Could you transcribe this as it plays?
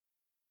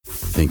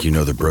Think you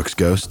know the Brooks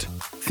Ghost?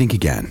 Think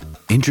again.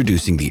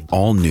 Introducing the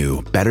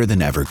all-new,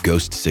 better-than-ever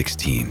Ghost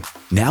 16.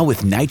 Now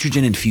with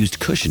nitrogen-infused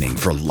cushioning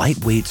for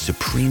lightweight,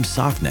 supreme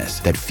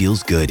softness that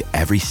feels good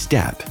every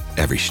step,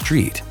 every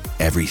street,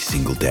 every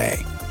single day.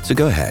 So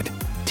go ahead,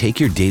 take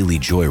your daily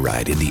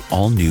joyride in the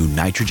all-new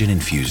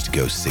nitrogen-infused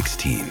Ghost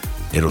 16.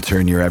 It'll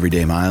turn your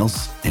everyday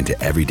miles into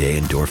everyday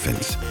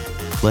endorphins.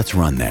 Let's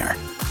run there.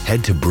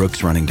 Head to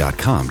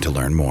brooksrunning.com to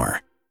learn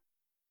more.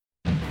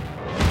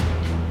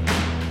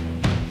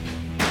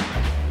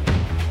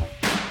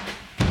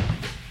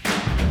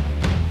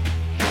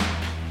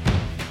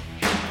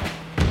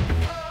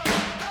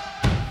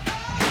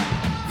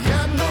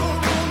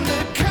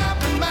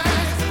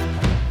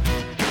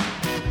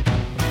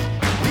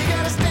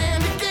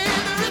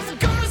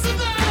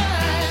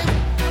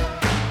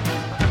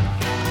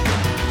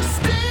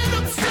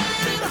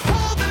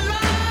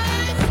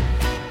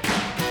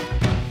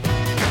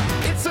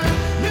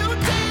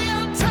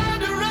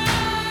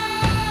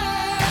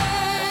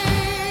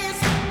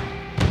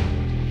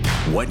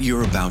 What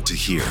you're about to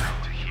hear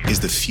is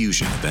the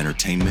fusion of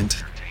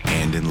entertainment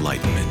and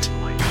enlightenment.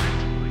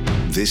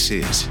 This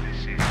is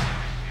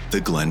the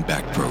Glenn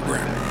Beck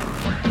Program.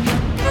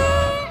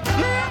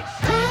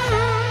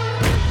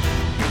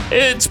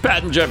 It's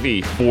Pat and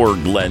Jeffy for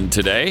Glenn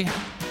today.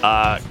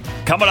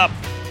 Coming up,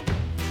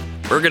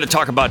 we're going to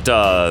talk about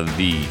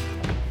the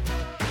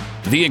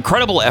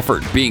incredible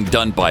effort being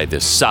done by the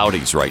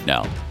Saudis right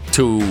now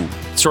to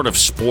sort of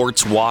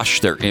sports wash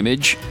their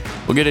image.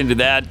 We'll get into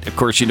that. Of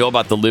course, you know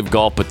about the Live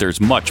Golf, but there's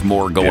much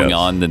more going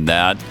on than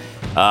that.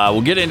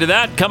 We'll get into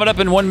that coming up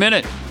in 1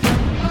 minute.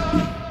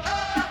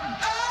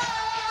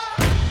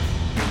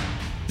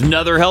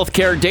 Another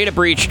healthcare data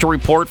breach to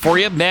report for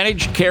you.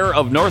 Managed Care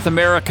of North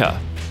America.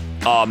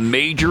 A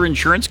major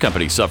insurance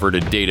company suffered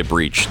a data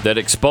breach that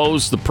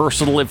exposed the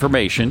personal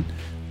information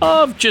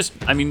of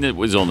it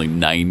was only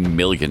 9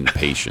 million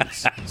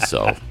patients.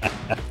 So,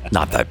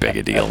 not that big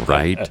a deal,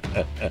 right?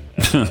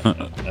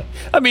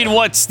 I mean,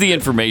 what's the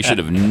information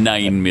of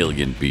 9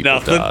 million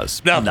people to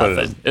us?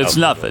 Nothing. It's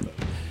nothing.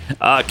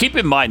 Keep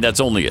in mind, that's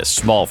only a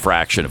small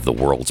fraction of the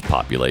world's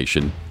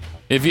population.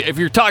 If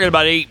you're talking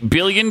about 8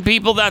 billion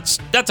people, that's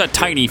a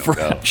tiny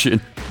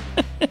fraction.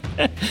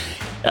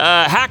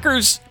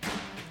 Hackers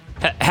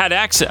had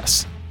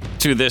access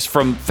to this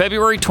from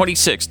February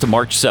 26th to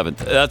March 7th.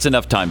 That's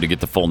enough time to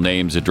get the full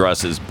names,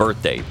 addresses,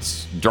 birth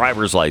dates,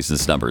 driver's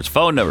license numbers,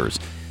 phone numbers,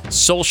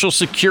 social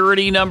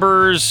security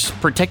numbers,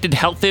 protected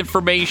health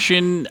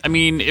information. I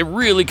mean, it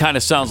really kind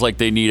of sounds like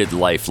they needed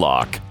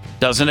LifeLock,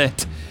 doesn't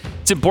it?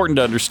 It's important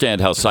to understand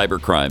how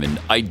cybercrime and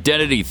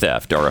identity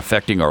theft are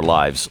affecting our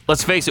lives.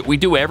 Let's face it, we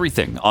do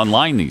everything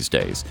online these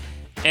days.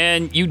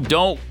 And you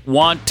don't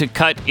want to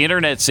cut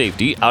internet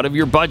safety out of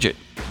your budget.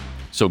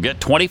 So get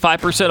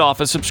 25%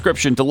 off a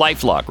subscription to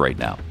LifeLock right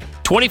now.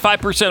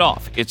 25%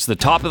 off. It's the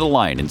top of the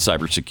line in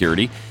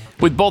cybersecurity,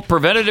 with both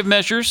preventative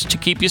measures to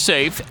keep you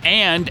safe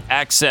and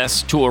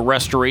access to a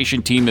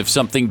restoration team if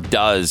something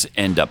does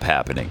end up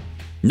happening.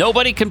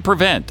 Nobody can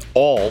prevent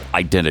all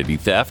identity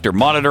theft or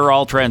monitor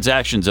all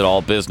transactions at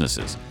all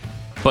businesses,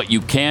 but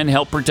you can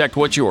help protect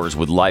what's yours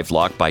with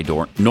LifeLock by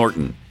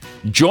Norton.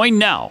 Join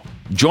now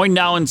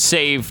and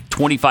save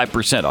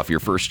 25% off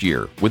your first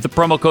year with the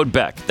promo code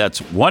BECK.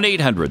 That's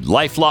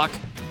 1-800-LIFELOCK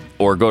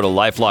or go to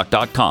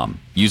lifelock.com.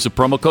 Use the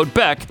promo code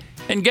BECK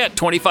and get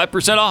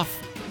 25%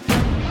 off.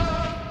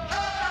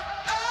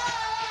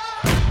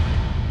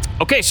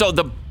 Okay, so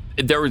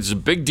there was a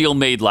big deal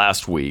made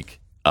last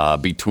week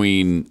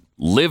between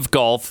Live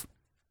Golf,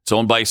 it's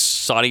owned by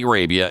Saudi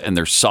Arabia, and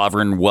their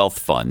sovereign wealth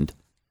fund.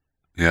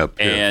 Yeah,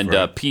 PIF, and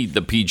right.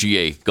 The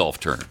PGA golf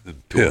tournament.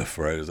 And PIF,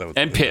 right? Is that what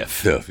and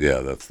PIF. PIF, yeah,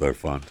 that's their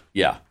fund.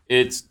 Yeah,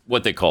 it's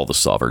what they call the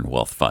sovereign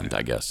wealth fund,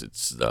 I guess.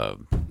 It's,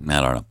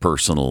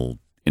 personal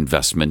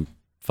investment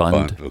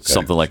fund, okay,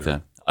 something like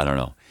that. I don't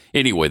know.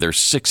 Anyway, there's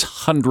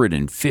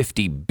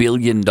 $650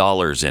 billion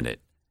in it.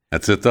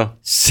 That's it, though?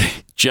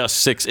 Just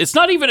six. It's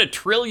not even $1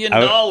 trillion.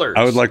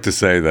 I would like to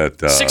say that...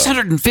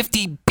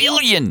 $650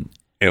 billion.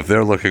 If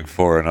they're looking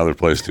for another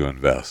place to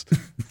invest.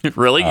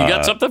 Really? You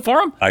got something for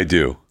them? I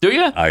do. Do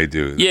you? I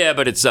do. Yeah,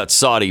 but it's that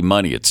Saudi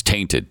money. It's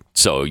tainted.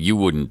 So you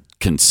wouldn't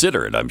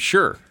consider it, I'm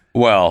sure.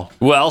 Well,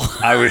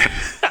 I would.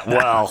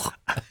 Well,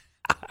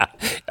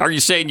 are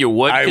you saying you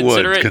would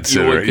consider it? I would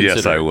consider it.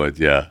 Yes, I would.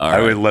 Yeah. All I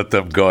right. would let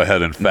them go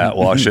ahead and fat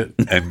wash it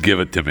and give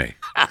it to me.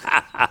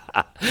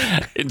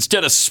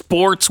 Instead of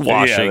sports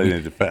washing,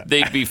 yeah,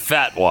 they'd be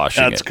fat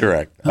washing. That's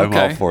correct. I'm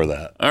all for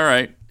that. All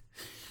right.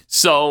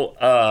 So,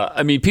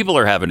 people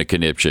are having a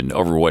conniption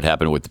over what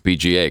happened with the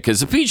PGA because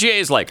the PGA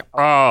is like,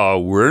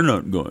 we're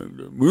not going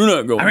to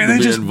they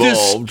be just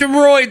involved.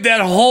 Destroyed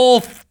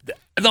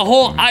the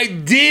whole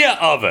idea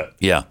of it.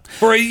 Yeah.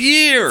 For a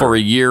year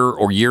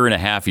or year and a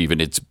half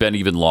even. It's been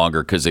even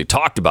longer because they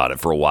talked about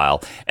it for a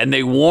while and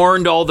they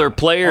warned all their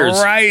players.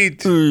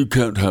 Right. You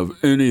can't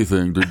have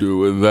anything to do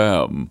with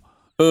them.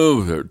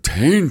 Oh, they're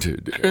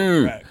tainted.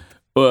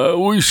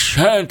 We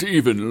shan't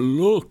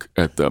even look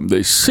at them.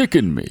 They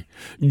sicken me.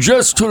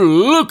 Just to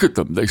look at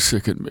them, they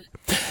sicken me.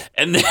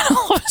 And then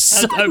all of a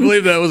sudden, I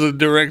believe that was a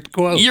direct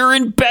quote. you're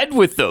in bed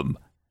with them.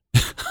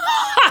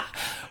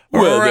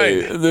 Well,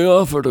 right. they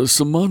offered us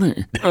some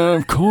money.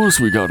 Of course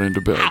we got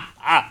into bed.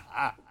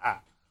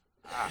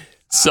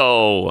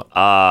 So,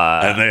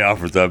 And they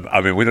offered them,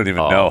 I mean, we don't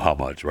even know how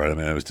much, right? I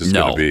mean, it was just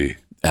going to be.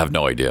 I have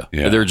no idea.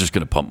 Yeah. They're just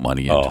going to pump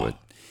money into it.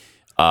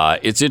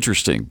 It's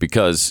interesting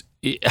because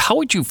how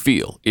would you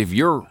feel if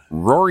you're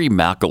Rory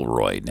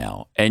McIlroy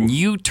now and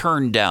you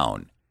turn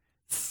down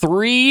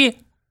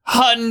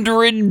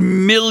 $300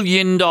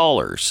 million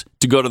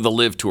to go to the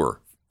Live Tour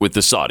with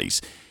the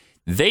Saudis?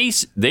 They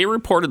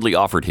reportedly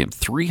offered him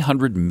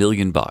 $300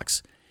 million,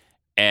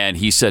 and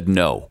he said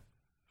no.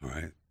 All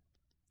right.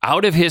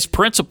 Out of his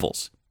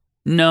principles,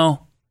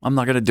 no, I'm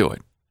not going to do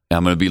it.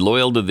 I'm going to be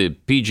loyal to the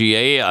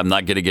PGA. I'm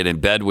not going to get in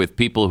bed with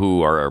people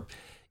who are,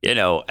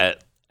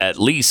 at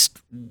least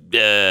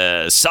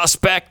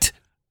suspect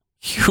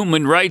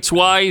human rights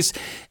wise.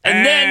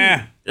 And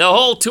then the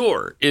whole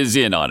tour is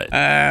in on it.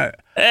 I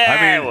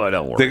mean, well,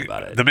 don't worry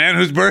about it. The man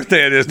whose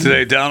birthday it is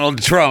today,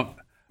 Donald Trump,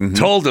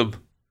 told him,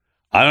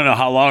 I don't know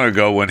how long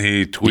ago when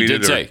he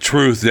tweeted or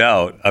truthed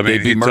out. I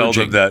mean, he told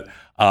him that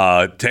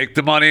take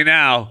the money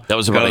now. That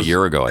was about a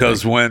year ago, I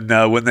because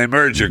think. when they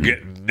merge, you're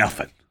getting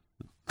nothing.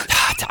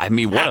 I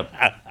mean,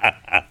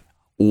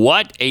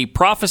 what a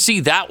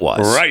prophecy that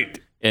was. Right.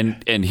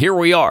 And here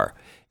we are.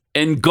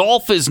 And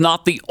golf is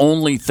not the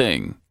only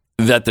thing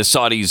that the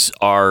Saudis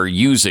are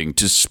using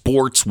to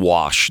sports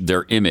wash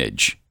their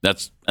image.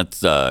 That's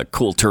a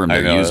cool term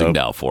they're using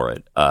now for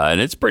it.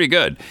 And it's pretty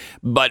good.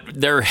 But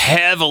they're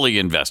heavily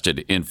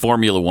invested in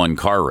Formula One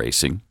car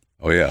racing.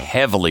 Oh, yeah.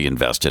 Heavily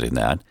invested in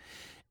that.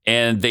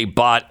 And they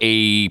bought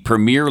a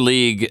Premier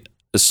League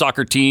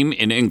soccer team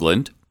in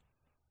England.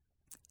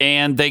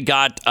 And they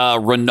got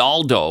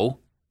Ronaldo,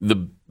 the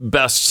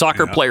best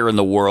soccer player in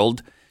the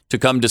world, to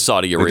come to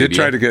Saudi Arabia. They did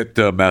try to get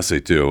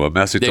Messi, too.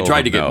 Messi They told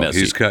tried him to get no.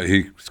 Messi.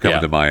 He's coming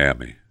to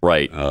Miami.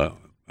 Right. I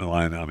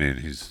mean,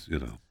 he's,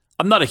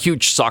 I'm not a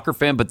huge soccer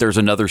fan, but there's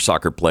another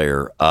soccer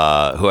player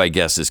who I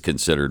guess is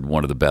considered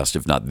one of the best,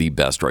 if not the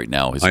best right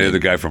now. I know the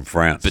guy from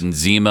France.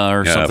 Benzema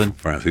or something.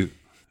 From France.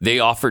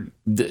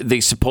 They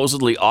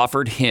supposedly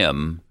offered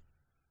him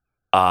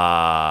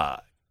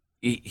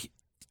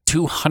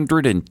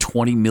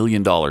 $220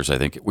 million, I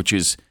think, which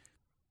is...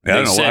 I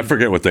don't know. I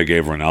forget what they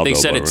gave Ronaldo. They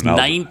said it's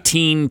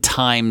 19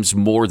 times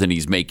more than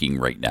he's making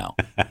right now.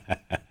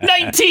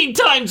 19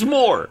 times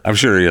more. I'm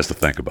sure he has to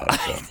think about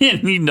it.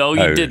 And he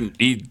didn't.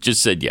 He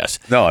just said yes.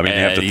 No, I mean, you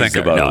have to think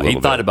about it a little bit.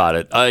 He thought about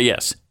it.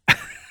 Yes.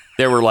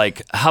 They were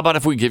like, how about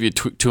if we give you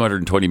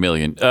 $220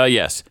 million?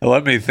 Yes.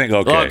 Let me think.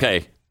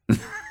 Okay.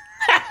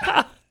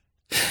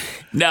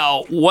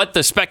 Now, what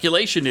the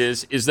speculation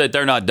is that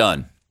they're not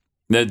done.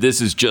 That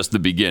this is just the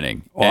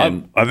beginning.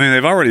 Well, I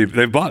mean,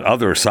 they've bought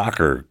other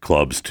soccer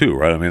clubs too,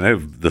 right? I mean,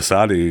 they've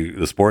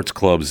the sports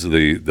clubs,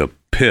 the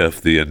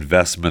PIF, the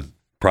investment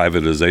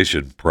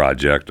privatization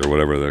project, or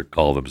whatever they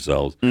call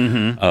themselves,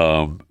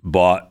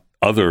 bought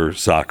other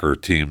soccer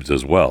teams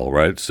as well,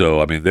 right?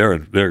 So, I mean,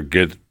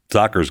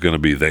 soccer's going to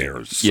be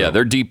theirs. So. Yeah,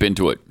 they're deep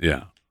into it.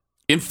 Yeah.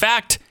 In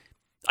fact,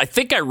 I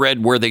think I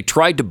read where they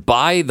tried to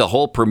buy the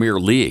whole Premier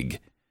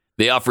League.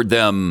 They offered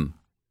them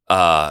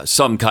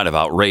some kind of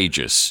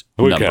outrageous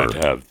number. We can't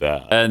have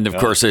that. And of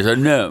course they said,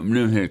 no,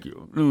 thank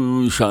you.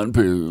 We shan't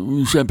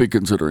be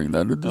considering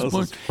that at this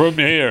point. From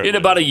here. In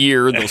about a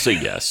year, they'll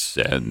say yes.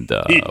 And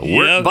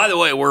by the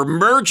way, we're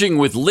merging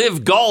with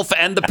Live Golf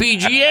and the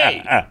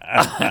PGA.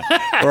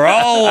 We're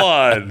all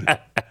one.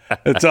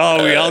 It's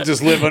all, we all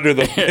just live under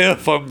the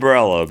PIF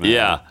umbrella, man.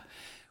 Yeah.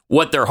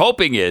 What they're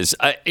hoping is,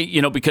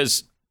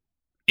 because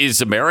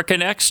is America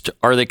next?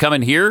 Are they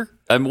coming here?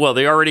 Well,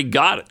 they already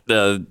got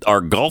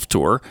our golf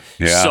tour.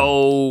 Yeah.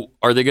 So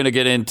are they going to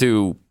get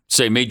into,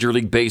 say, Major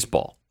League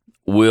Baseball?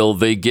 Will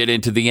they get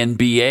into the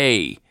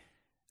NBA?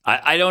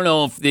 I don't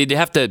know if they'd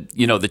have to,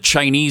 the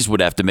Chinese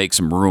would have to make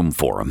some room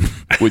for them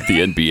with the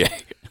NBA.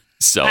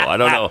 So I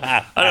don't know.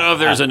 I don't know if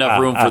there's enough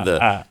room for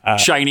the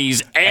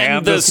Chinese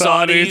and the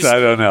Saudis. I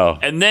don't know.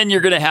 And then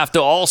you're going to have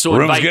to also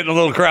Room's getting a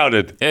little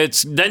crowded.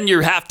 Then you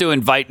have to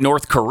invite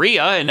North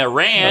Korea and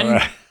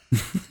Iran.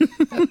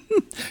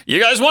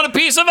 You guys want a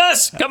piece of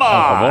us? Come on.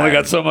 I've only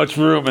got so much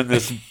room in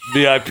this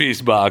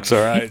VIP box,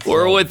 all right?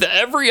 We're with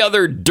every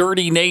other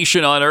dirty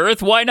nation on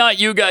earth. Why not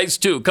you guys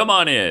too? Come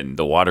on in.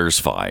 The water's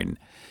fine.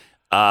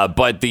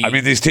 But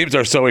these teams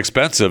are so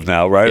expensive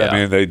now, right? Yeah.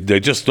 I mean, they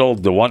just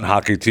sold the one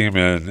hockey team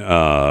in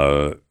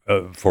for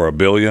 $1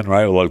 billion,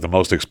 right? Like the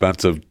most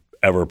expensive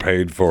ever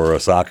paid for a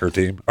soccer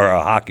team or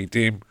a hockey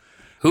team.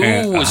 Who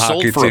was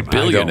sold for $1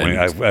 billion?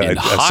 I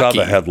saw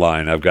the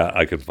headline.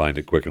 I can find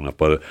it quick enough,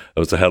 but it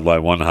was the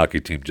headline. One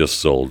hockey team just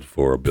sold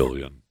for $1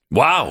 billion.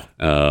 Wow,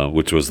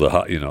 which was that's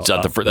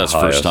the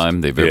first time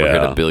they've ever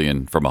hit $1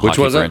 billion from a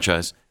hockey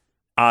franchise.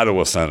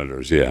 Ottawa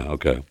Senators, yeah,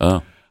 okay.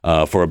 Oh,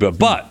 for $1 billion,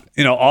 but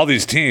all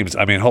these teams.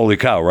 I mean, holy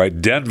cow,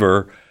 right?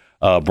 Denver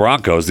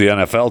Broncos, the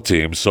NFL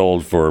team,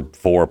 sold for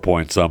 $4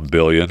 point some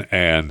billion,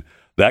 and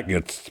that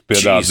gets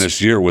spit on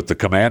this year with the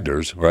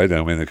Commanders, right?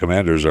 I mean, the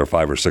Commanders are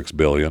 $5 or $6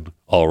 billion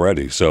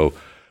already. So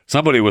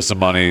somebody with some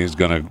money is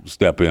going to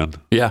step in.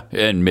 Yeah,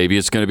 and maybe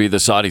it's going to be the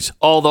Saudis.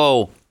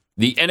 Although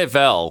the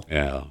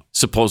NFL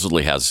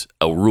supposedly has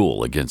a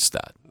rule against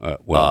that.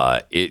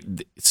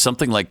 It's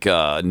something like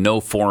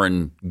no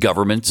foreign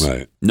governments,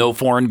 right. No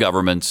foreign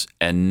governments,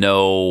 and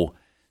no,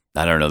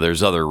 I don't know,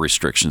 there's other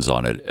restrictions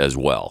on it as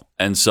well.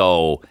 And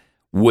so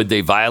would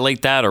they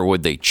violate that, or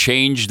would they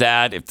change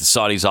that if the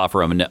Saudis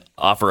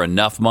offer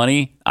enough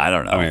money? I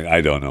don't know. I mean,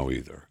 I don't know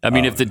either. I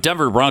mean, if the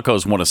Denver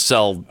Broncos want to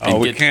sell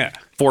and get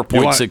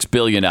 $4.6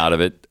 billion out of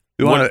it.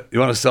 You want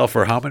to sell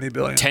for how many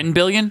billion? $10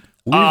 billion?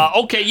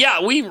 Okay,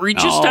 yeah, we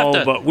just have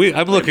to. But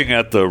I'm looking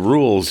at the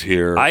rules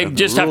here. I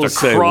just have to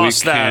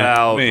cross that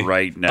out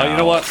right now. You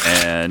know what?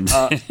 And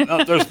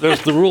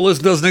there's the rule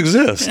list doesn't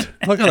exist.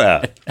 Look at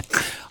that.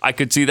 I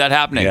could see that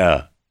happening.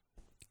 Yeah,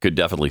 could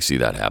definitely see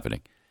that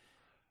happening.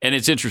 And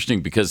it's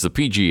interesting because the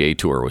PGA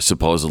Tour was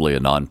supposedly a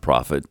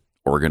nonprofit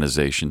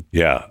organization.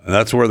 Yeah, and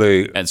that's where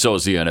and so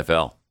is the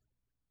NFL.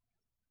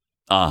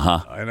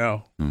 I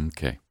know.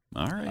 Okay.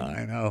 All right.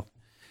 I know.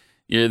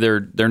 Yeah,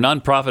 they're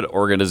nonprofit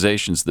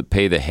organizations that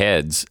pay the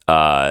heads.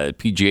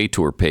 PGA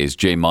Tour pays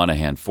Jay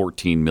Monahan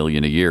 $14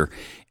 million a year,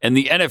 and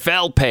the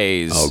NFL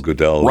pays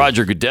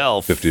Roger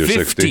Goodell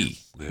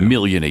 $50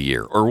 million a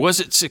year, or was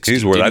it 60?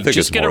 He's worth. I think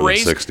it's more than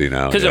 60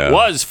 now because it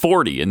was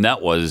 40, and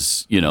that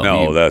was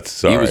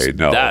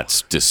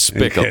that's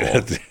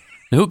despicable.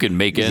 Who can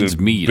make ends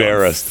meet?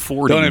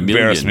 Don't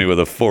embarrass me with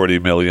a $40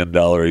 million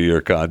a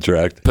year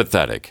contract.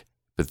 Pathetic.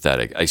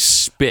 I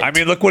spit. I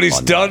mean, look what he's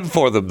done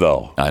for them,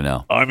 though. I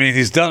know. I mean,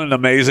 he's done an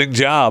amazing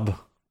job.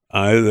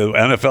 The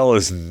NFL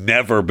has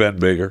never been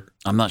bigger.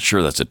 I'm not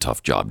sure that's a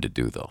tough job to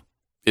do, though.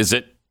 Is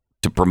it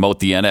to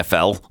promote the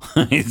NFL?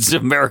 It's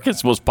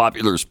America's most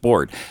popular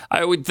sport.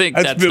 I would think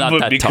that's not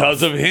that tough.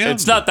 Because of him.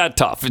 It's not that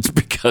tough. It's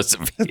because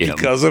of him.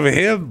 Because of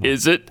him.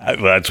 Is it?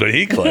 That's what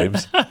he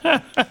claims.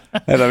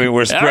 And I mean,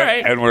 we're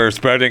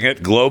spreading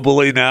it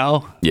globally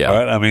now. Yeah.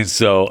 Right? I mean,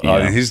 so the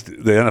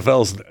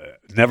NFL's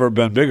never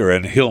been bigger,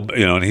 and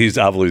and he's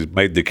obviously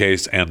made the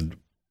case and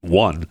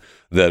won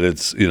that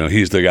it's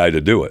he's the guy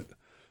to do it.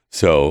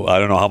 So I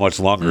don't know how much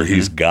longer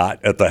he's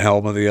got at the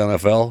helm of the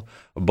NFL,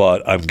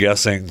 but I'm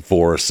guessing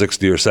for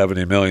 60 or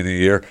 70 million a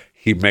year,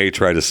 he may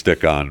try to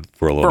stick on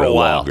for a little bit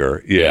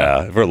longer.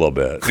 Yeah, for a little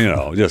bit.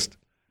 Just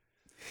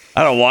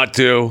I don't want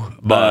to,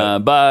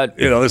 but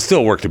there's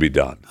still work to be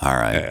done. All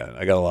right, and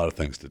I got a lot of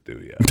things to do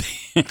yet.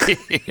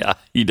 Yeah,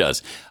 he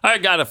does. I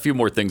got a few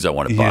more things I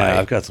want to buy. Yeah,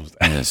 I've got some.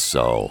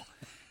 So.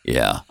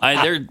 Yeah,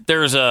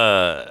 there's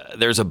a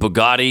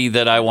Bugatti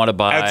that I want to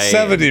buy at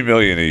 $70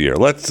 million a year.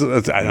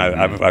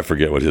 I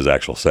forget what his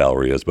actual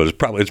salary is, but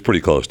it's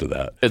pretty close to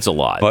that. It's a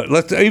lot. But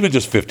let's even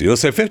just 50.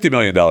 Let's say $50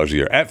 million a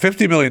year. At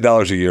 $50 million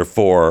a year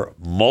for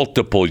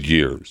multiple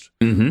years,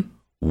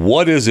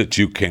 what is it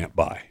you can't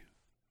buy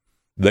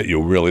that you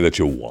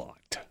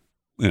want?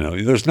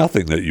 There's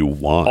nothing that you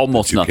want.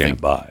 Almost that you nothing.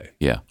 Can't buy.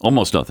 Yeah,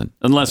 almost nothing,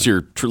 unless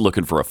you're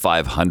looking for a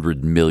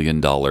 $500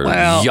 million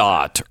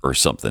yacht or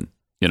something.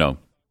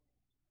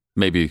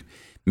 Maybe,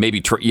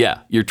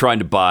 you're trying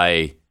to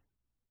buy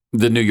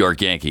the New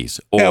York Yankees.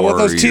 Or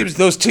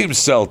those teams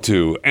sell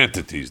to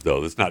entities,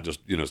 though. It's not just,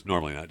 it's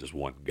normally not just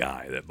one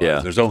guy that buys. Yeah.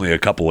 There's only a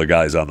couple of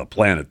guys on the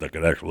planet that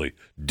could actually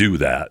do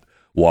that,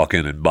 walk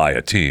in and buy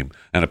a team.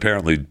 And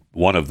apparently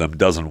one of them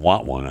doesn't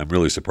want one. I'm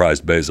really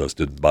surprised Bezos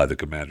didn't buy the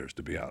Commanders,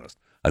 to be honest.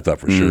 I thought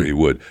for sure he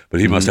would. But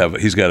he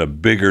he's got a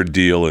bigger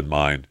deal in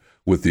mind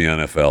with the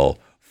NFL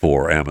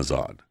for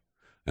Amazon.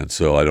 And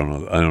so I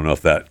don't know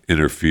if that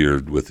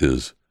interfered with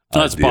his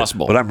That's idea.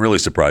 possible. But I'm really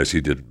surprised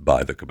he didn't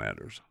buy the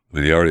Commanders. I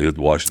mean, he already had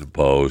the Washington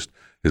Post.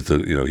 He's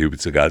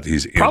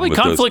probably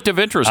conflict of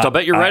interest. I'll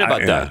bet you're right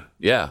about that.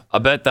 Yeah, I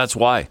bet that's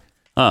why.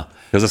 Because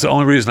that's the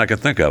only reason I can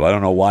think of. I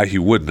don't know why he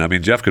wouldn't. I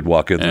mean, Jeff could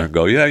walk in there and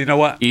go, yeah, you know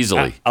what?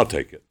 Easily. I'll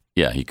take it.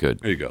 Yeah, he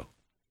could. There you go.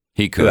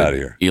 He could. Get out of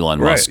here. Elon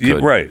Musk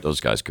could. Right. Those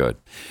guys could.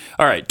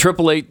 All right,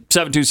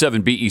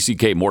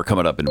 888-727-BECK. More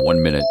coming up in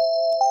 1 minute.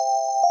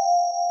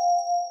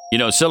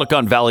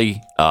 Silicon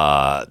Valley,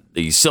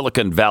 the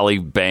Silicon Valley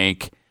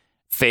Bank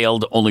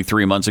failed only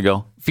 3 months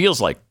ago. Feels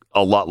like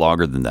a lot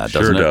longer than that,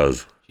 doesn't it? Sure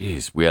does.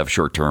 Jeez, we have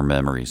short-term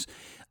memories.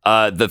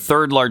 The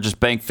third largest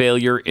bank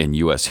failure in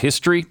U.S.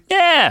 history?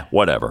 Yeah,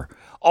 whatever.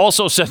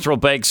 Also, central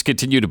banks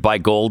continue to buy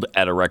gold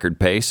at a record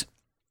pace.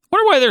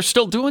 Wonder why they're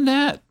still doing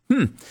that.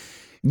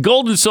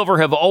 Gold and silver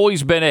have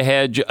always been a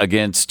hedge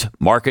against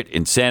market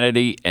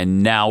insanity,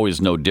 and now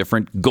is no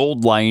different.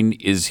 Goldline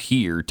is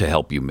here to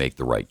help you make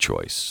the right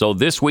choice. So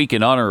this week,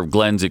 in honor of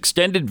Glenn's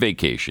extended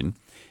vacation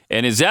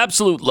and his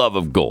absolute love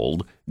of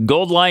gold,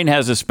 Goldline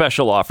has a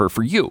special offer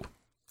for you.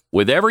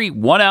 With every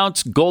 1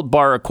 ounce gold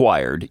bar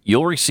acquired,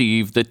 you'll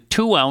receive the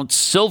 2 ounce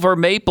silver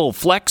maple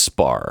flex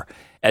bar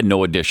at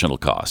no additional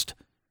cost.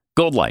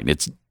 Goldline,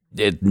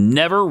 it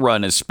never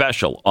run a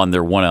special on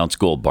their 1 ounce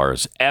gold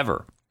bars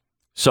ever.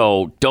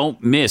 So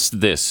don't miss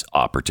this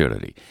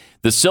opportunity.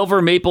 The Silver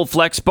Maple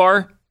Flex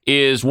Bar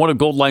is one of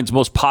Goldline's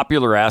most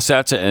popular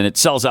assets, and it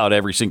sells out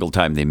every single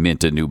time they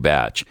mint a new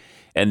batch.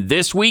 And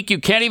this week, you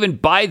can't even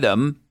buy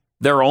them.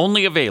 They're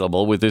only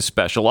available with this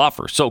special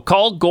offer. So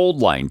call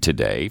Goldline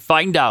today.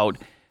 Find out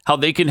how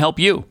they can help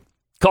you.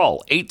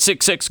 Call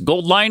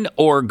 866-GOLDLINE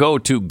or go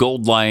to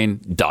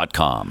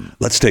goldline.com.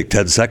 Let's take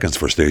 10 seconds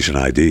for station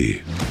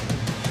ID.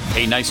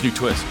 Hey, nice new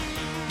twist.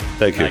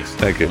 Thank you. Nice.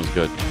 Thank you. That was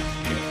good.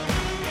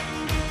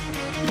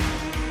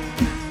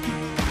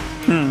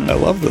 I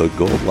love the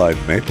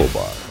Goldline maple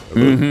bar.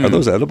 Are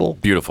those edible?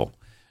 Beautiful.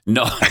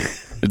 No,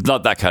 it's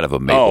not that kind of a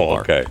maple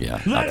bar. Okay.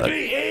 Yeah, not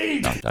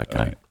that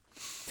kind.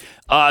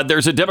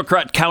 There's a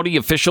Democrat county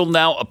official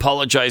now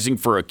apologizing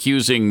for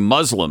accusing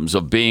Muslims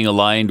of being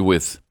aligned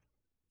with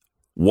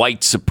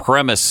white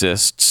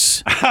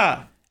supremacists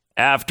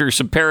after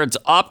some parents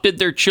opted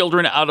their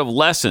children out of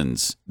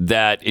lessons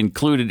that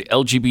included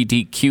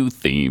LGBTQ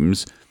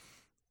themes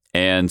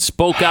and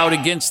spoke out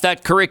against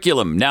that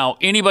curriculum. Now,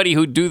 anybody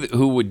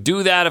who would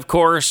do that, of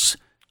course,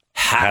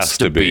 has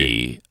to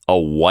be a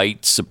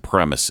white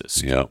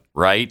supremacist. Yeah.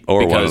 Right?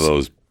 Or one of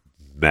those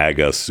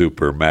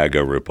super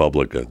MAGA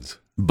Republicans.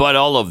 But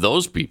all of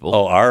those people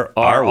are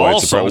white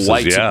also supremacists,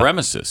 white yeah.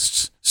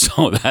 supremacists.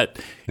 So that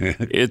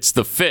it's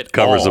the fit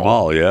covers them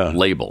all, yeah.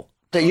 label.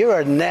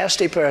 You're a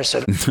nasty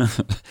person.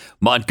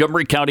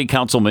 Montgomery County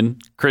Councilman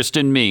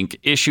Kristen Mink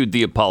issued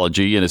the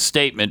apology in a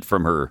statement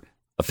from her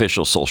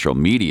official social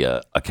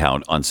media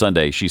account on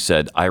Sunday. She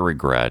said, "I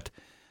regret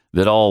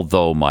that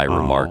although my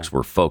remarks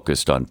were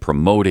focused on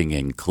promoting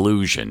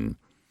inclusion,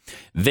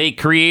 they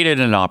created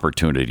an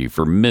opportunity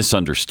for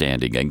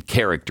misunderstanding and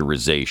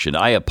characterization.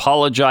 I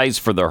apologize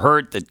for the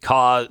hurt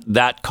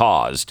that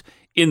caused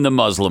in the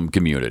Muslim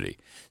community."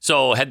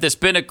 So had this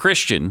been a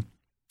Christian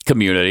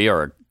community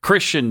or a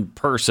Christian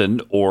person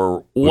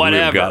or whatever, would we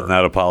have gotten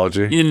that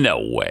apology? No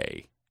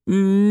way.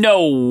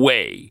 No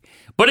way.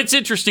 But it's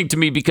interesting to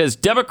me because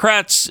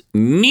Democrats'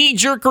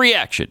 knee-jerk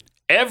reaction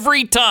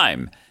every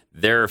time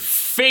their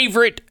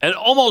favorite and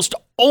almost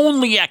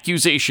only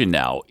accusation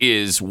now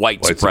is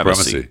white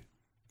supremacy.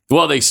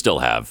 Well, they still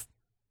have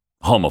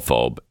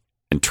homophobe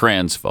and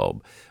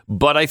transphobe.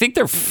 But I think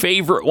their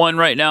favorite one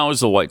right now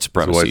is the white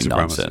supremacy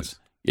nonsense.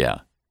 Yeah.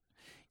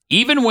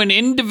 Even when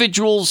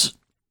individuals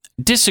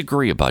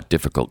disagree about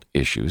difficult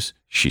issues,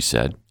 she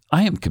said,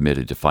 "I am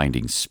committed to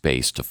finding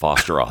space to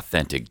foster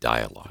authentic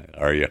dialogue."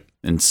 Are you?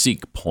 And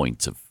seek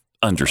points of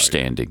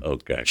understanding.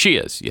 Okay. She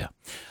is, yeah.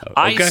 Okay.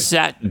 I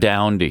sat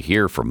down to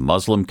hear from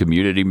Muslim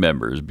community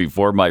members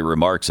before my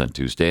remarks on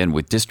Tuesday and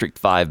with District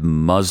 5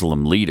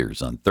 Muslim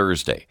leaders on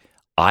Thursday.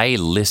 I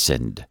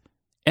listened,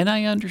 and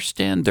I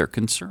understand their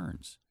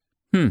concerns.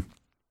 Isn't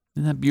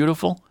that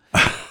beautiful?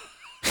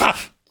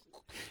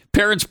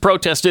 Parents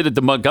protested at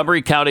the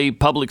Montgomery County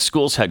Public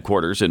Schools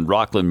headquarters in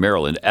Rockland,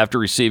 Maryland, after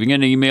receiving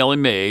an email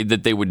in May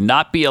that they would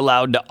not be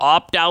allowed to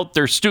opt out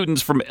their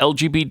students from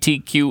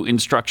LGBTQ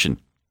instruction.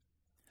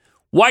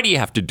 Why do you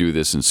have to do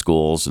this in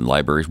schools and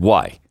libraries?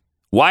 Why?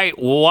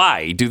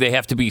 Why do they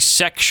have to be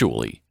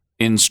sexually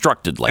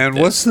instructed like and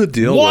this? What's the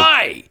deal?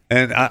 Why?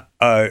 And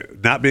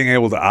not being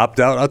able to opt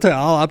out.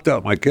 I'll opt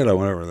out my kid on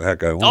whatever the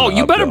heck I want. Oh,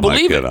 you better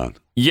believe it. On.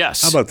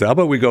 Yes. How about that? How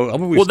about we go? How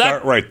about we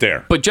start right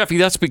there? But Jeffy,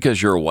 that's because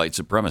you're a white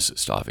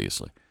supremacist,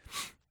 obviously.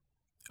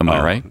 Am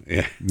I right?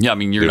 Yeah. Yeah. I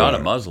mean, you're not a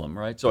Muslim,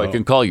 right? So I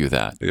can call you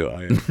that. Yeah,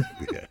 I am.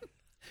 Yeah.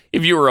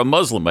 If you were a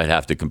Muslim, I'd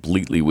have to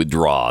completely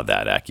withdraw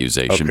that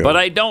accusation. Okay. But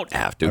I don't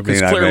have to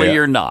because clearly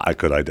you're not. I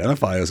could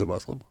identify as a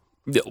Muslim.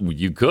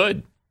 You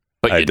could,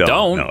 but you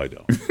don't. No, I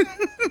don't.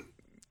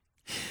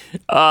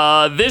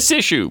 This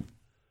issue,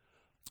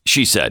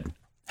 she said,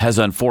 has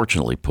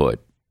unfortunately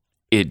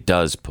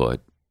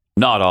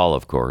not all,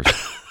 of course.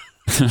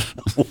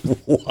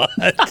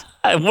 What?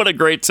 What a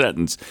great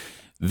sentence.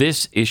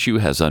 This issue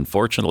has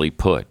unfortunately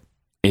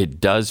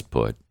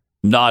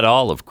not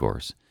all, of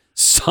course,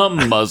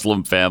 some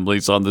Muslim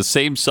families on the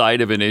same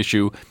side of an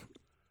issue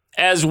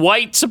as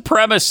white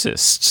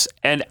supremacists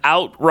and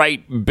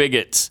outright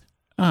bigots.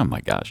 Oh,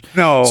 my gosh.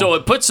 No. So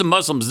it puts the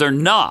Muslims, they're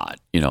not,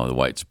 the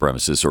white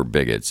supremacists or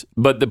bigots,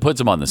 but it puts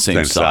them on the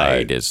same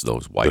side as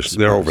those white supremacists.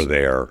 They're over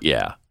there.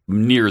 Yeah,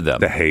 near them.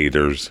 The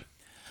haters.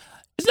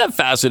 Isn't that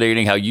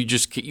fascinating how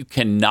you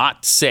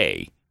cannot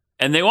say,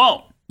 and they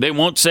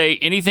won't say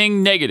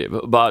anything negative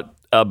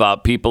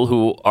about people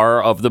who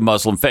are of the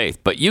Muslim faith,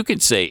 but you can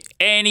say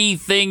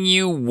anything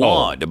you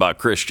want about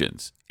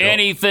Christians.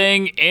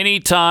 Anything,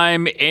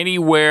 anytime,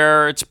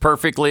 anywhere. It's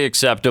perfectly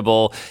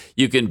acceptable.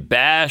 You can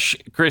bash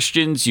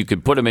Christians. You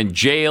can put them in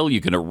jail. You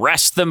can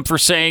arrest them for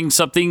saying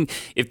something.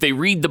 If they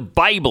read the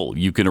Bible,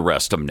 you can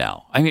arrest them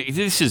now. I mean,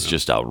 this is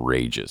just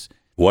outrageous.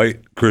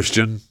 White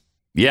Christian.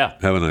 Yeah.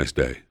 Have a nice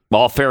day.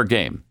 All fair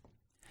game.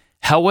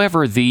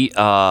 However, the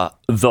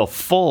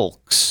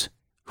folks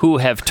who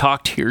have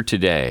talked here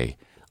today,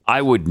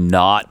 I would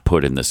not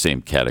put in the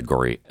same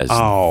category as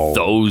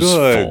those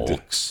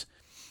folks.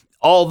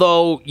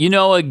 Although,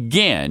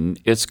 again,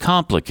 it's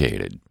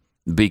complicated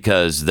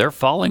because they're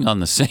falling on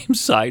the same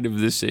side of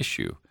this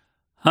issue.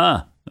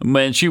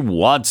 Man, she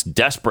wants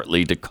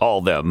desperately to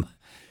call them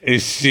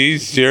She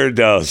sure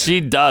does. She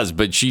does,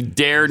 but she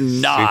dare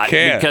not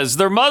can't. because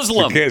they're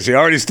Muslim. She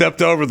already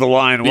stepped over the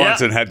line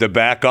once and had to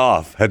back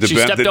off. Had to She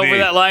bend stepped the over knee.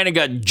 that line and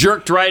got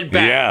jerked right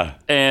back. Yeah.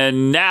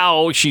 And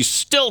now she's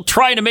still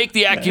trying to make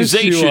the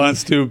accusation. She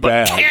wants to but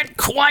bad. can't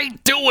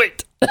quite do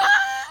it.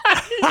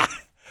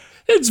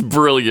 It's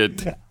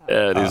brilliant.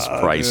 It is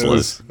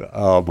priceless.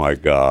 Oh, my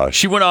gosh.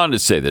 She went on to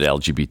say that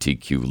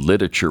LGBTQ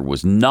literature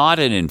was not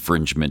an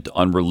infringement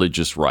on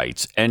religious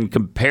rights and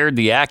compared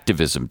the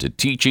activism to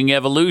teaching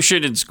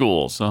evolution in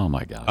schools. Oh,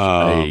 my gosh.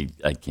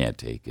 I can't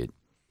take it.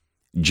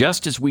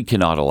 Just as we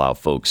cannot allow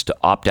folks to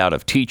opt out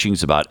of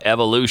teachings about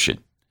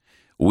evolution,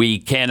 we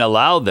can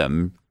allow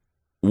them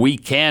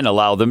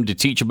to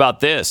teach about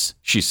this,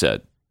 she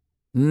said.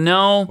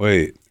 No.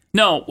 Wait.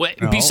 No.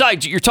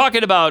 Besides, you're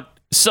talking about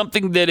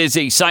something that is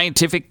a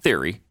scientific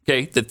theory,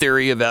 okay, the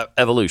theory of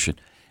evolution,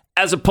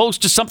 as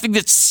opposed to something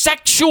that's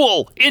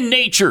sexual in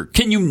nature.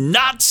 Can you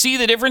not see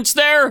the difference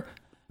there?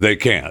 They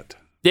can't.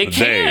 They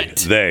can't.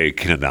 They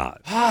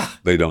cannot.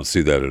 They don't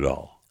see that at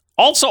all.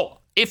 Also,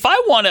 if I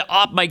want to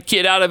opt my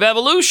kid out of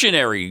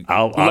evolutionary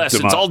I'll opt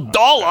lessons, him out.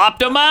 I'll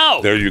opt him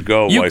out. There you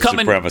go, white come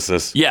and-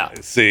 supremacist. Yeah.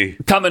 See?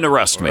 Come and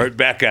arrest me. Right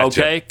back at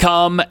okay? you.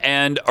 Come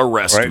and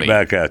arrest Right me.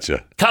 back at you.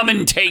 Come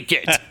and take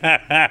it.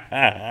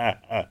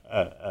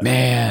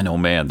 Man, oh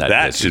man, that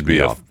That pisses should me be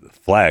a off.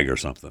 flag or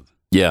something.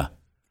 Yeah.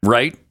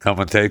 Right? Come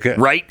and take it.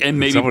 Right? And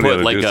maybe Somebody ought put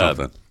to like do a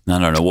something. I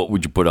don't know, what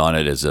would you put on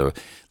it as a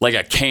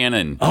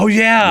cannon? Oh,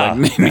 yeah.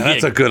 Like maybe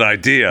That's a good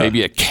idea.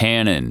 Maybe a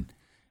cannon.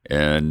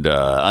 And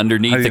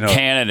underneath the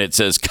cannon it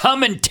says,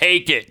 "Come and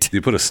take it." Do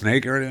you put a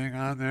snake or anything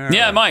on there?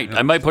 Yeah, I Or, might. you know,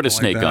 I might put a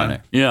something snake like on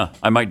that? it. Yeah,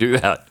 I might do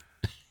that.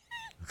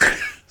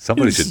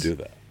 Somebody should do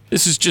that.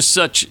 This is just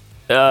such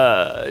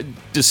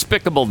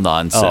despicable Oh,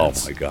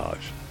 nonsense. my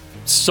gosh.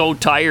 So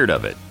tired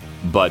of it.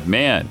 But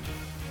man,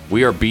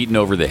 we are beaten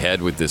over the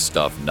head with this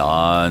stuff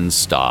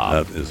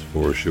nonstop. That is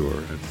for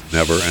sure. It's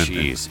never ending.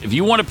 Jeez. If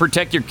you want to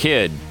protect your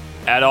kid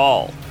at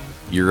all,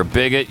 you're a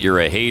bigot, you're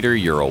a hater,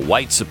 you're a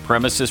white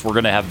supremacist, we're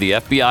going to have the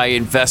FBI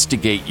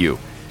investigate you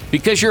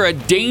because you're a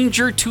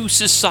danger to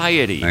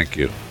society. Thank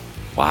you.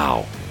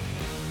 Wow.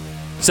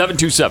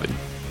 727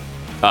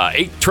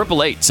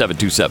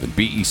 888-727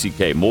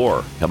 BECK.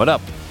 More coming up.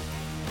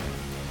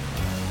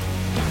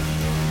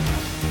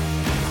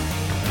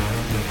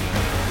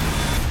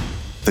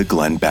 The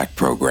Glenn Beck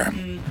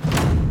Program.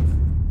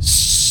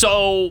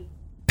 So,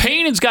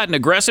 pain has gotten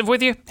aggressive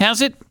with you,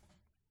 has it?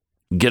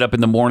 Get up in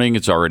the morning,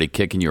 it's already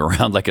kicking you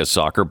around like a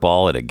soccer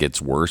ball, and it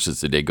gets worse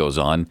as the day goes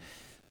on.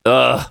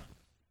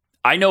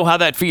 I know how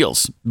that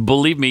feels.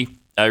 Believe me,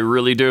 I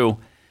really do.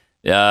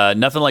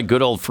 Nothing like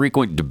good old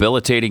frequent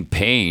debilitating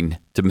pain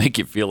to make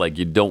you feel like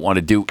you don't want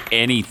to do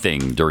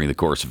anything during the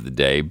course of the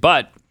day.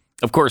 But,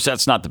 of course,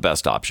 that's not the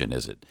best option,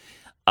 is it?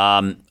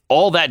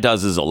 All that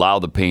does is allow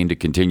the pain to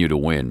continue to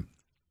win.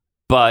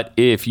 But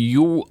if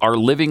you are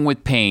living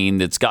with pain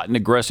that's gotten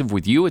aggressive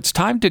with you, it's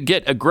time to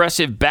get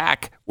aggressive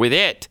back with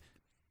it.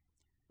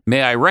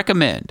 May I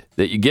recommend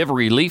that you give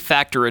Relief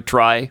Factor a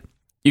try?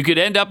 You could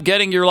end up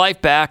getting your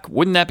life back.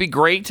 Wouldn't that be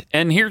great?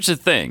 And here's the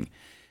thing.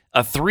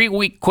 A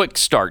 3-week quick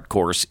start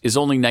course is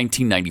only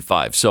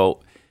 $19.95. So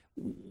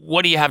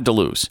what do you have to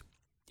lose?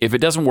 If it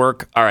doesn't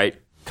work, all right,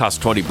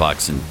 costs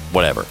 $20 and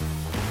whatever.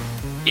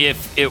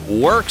 If it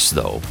works,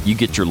 though, you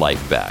get your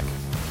life back.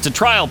 It's a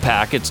trial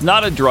pack. It's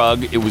not a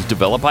drug. It was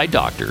developed by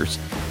doctors.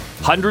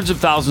 Hundreds of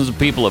thousands of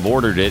people have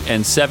ordered it,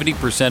 and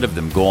 70% of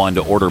them go on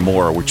to order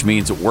more, which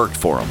means it worked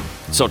for them.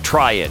 So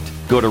try it.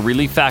 Go to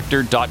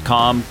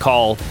relieffactor.com,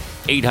 call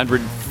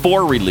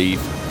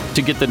 800-4RELIEF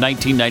to get the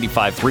 $19.95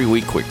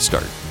 3-week quick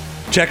start.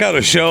 Check out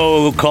a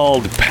show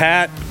called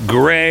Pat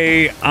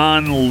Gray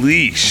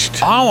Unleashed.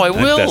 Oh, I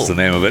will. That's the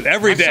name of it.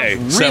 Every That day,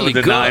 sounds 7 really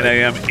to 9 good.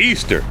 a.m.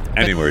 Eastern,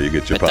 anywhere you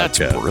get your That's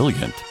podcast.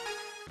 brilliant.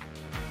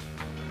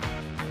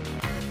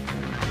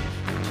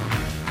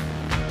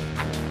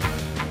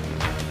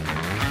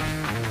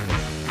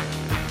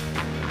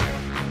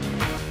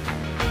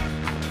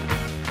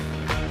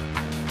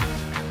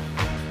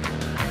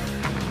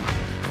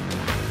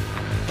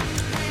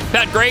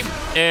 Pat Gray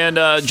and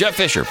Jeff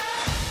Fisher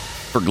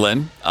for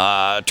Glenn.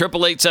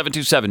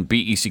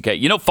 888-727-BECK.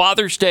 You know,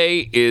 Father's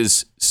Day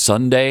is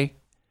Sunday.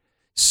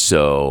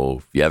 So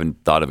if you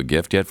haven't thought of a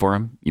gift yet for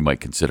him, you might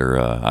consider,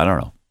 I don't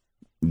know,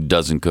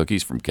 dozen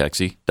cookies from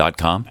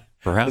Kexi.com,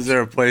 perhaps. Is there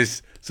a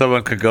place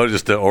someone could go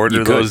just to order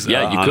You could. those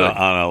Yeah, you could.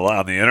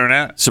 on the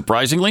internet?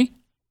 Surprisingly,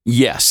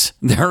 yes,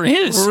 there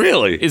is.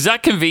 Really? Is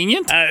that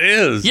convenient? It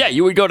is. Yeah,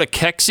 you would go to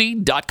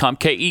Kexi.com,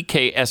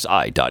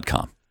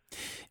 Keksi.com,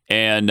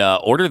 and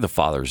order the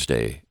Father's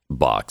Day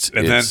box.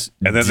 And then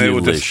they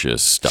would delicious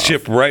just stuff.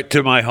 ship right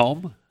to my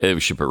home, It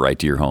would ship it right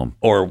to your home.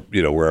 or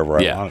wherever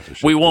I Yeah, want it to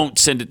ship. we won't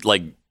send it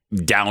like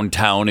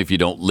downtown if you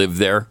don't live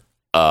there,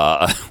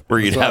 where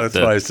you'd have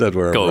That's why I to said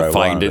wherever go I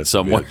find wanted it to be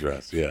somewhere.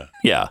 addressed. Yeah.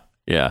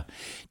 Yeah.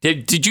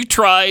 Did you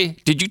try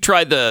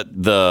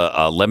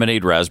the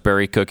lemonade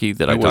raspberry cookie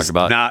that I talked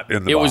about? Not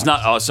in the It box. was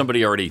not.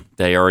 Oh,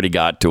 they already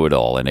got to it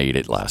all and ate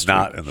it last week.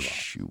 Not in the box.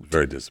 Shoot.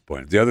 Very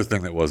disappointing. The other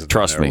thing that wasn't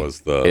Trust in there me,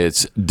 was the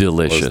it's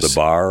delicious. Was the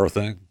bar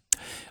thing?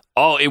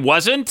 Oh, it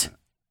wasn't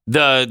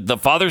the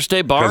Father's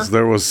Day bar. Because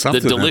there was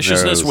something the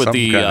deliciousness in there, with some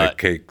the kind of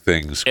cake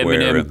thing square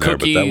M&M in there,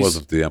 cookies, but that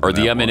wasn't the M&M or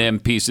the M&M one.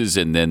 pieces,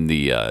 and then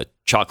the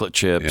chocolate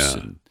chips Yeah.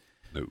 and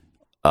No.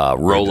 Very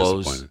Rolos.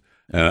 disappointed.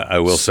 And I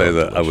will say that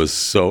delicious. I was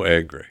so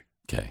angry.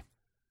 Okay.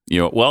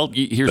 Here's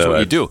That what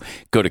you I- do.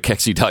 Go to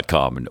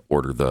Kexi.com and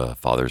order the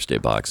Father's Day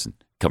box and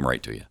come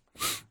right to you.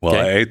 Well,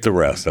 Okay. I ate the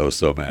rest. I was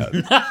so mad.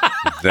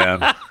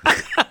 Then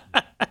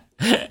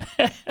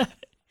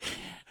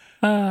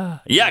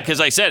Yeah, because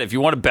I said if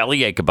you want a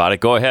bellyache about it,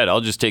 go ahead.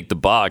 I'll just take the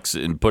box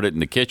and put it in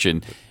the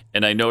kitchen.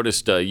 And I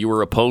noticed you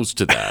were opposed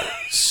to that.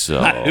 So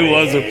I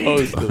was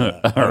opposed to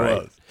that. All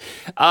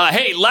right.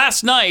 Hey,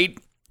 last night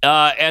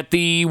at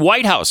the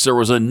White House, there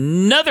was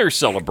another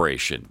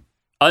celebration.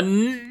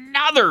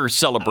 Another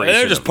celebration.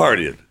 They're just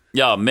partying.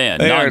 Yeah, man,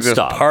 They are just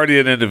nonstop.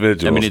 partying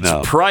individuals I mean, it's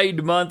now.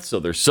 Pride Month, so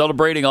they're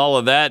celebrating all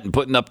of that and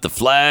putting up the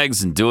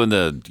flags and doing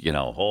the,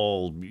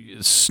 whole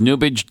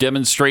snoobage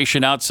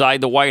demonstration outside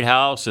the White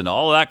House and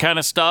all that kind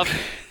of stuff.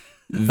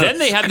 Then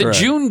they had the correct.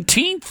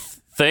 Juneteenth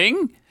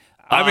thing.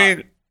 I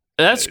mean,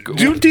 That's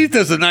Juneteenth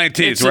is the 19th,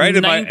 it's right? the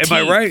Am I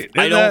 19th. right?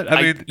 I In don't. that?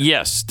 I mean,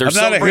 yes. They're I'm not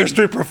a celebrating-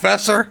 history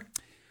professor.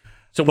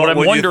 So But what I'm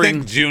when wondering,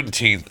 you think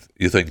Juneteenth,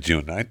 you think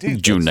June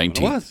 19th. June That's when it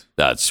 19th. was.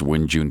 That's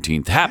when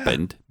Juneteenth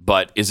happened.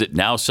 But is it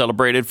now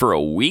celebrated for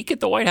a week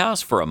at the White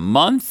House, for a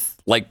month,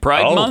 like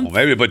Pride Oh, Month?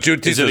 maybe, but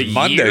Juneteenth Is it is a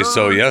Monday, year?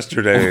 so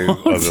yesterday,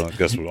 I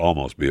guess would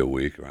almost be a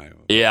week, right?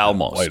 Yeah,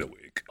 almost. Quite a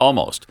week.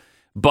 Almost.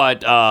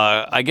 But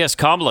I guess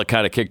Kamala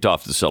kind of kicked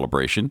off the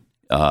celebration.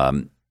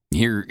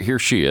 Here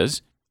she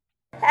is.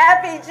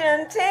 Happy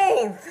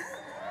Juneteenth.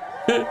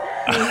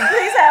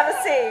 Please have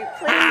a seat.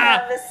 Please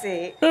have a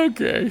seat.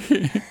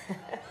 Okay.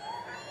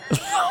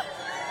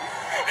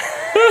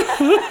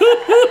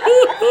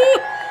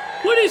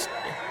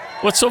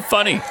 What's so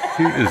funny?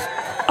 He is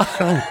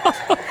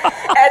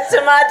And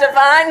to my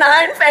Divine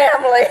Nine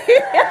family.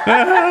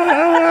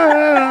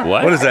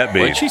 What What does that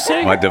mean? What'd she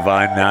say? My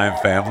Divine Nine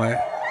family?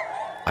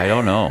 I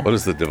don't know. What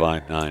is the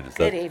Divine Nine? Is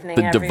Good that evening,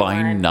 The everyone.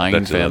 Divine Nine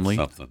that's family?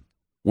 something?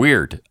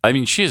 Weird. I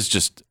mean, she is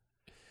just.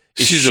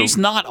 She's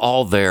not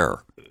all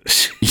there.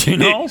 You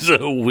know? She's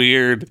a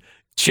weird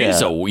She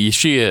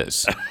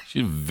is.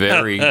 She's a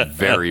very,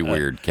 very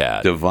weird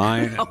cat.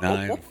 Divine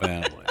Nine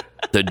family.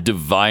 The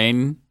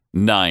Divine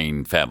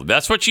Nine family.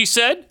 That's what she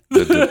said?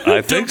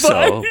 I think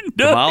so. Divine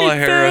Kamala Nine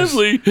Harris,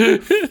 family.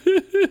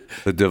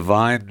 the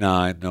Divine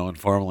Nine, known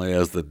formerly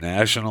as the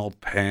National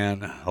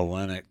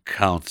Pan-Hellenic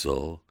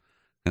Council,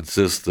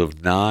 consists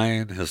of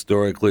 9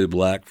 historically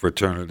black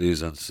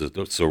fraternities and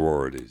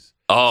sororities.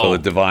 Oh. So the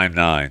Divine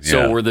Nine.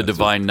 So yeah, were the that's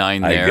Divine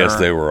Nine there? I guess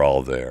they were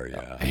all there,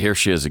 yeah. Here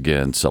she is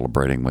again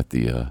celebrating with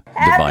the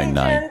Happy Divine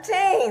Nine.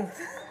 Juneteenth.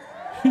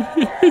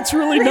 It's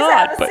really Please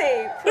not. have a But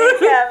seat. Please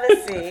have a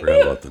seat.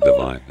 Forgot about the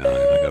Divine Nine. I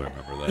got to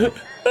remember that.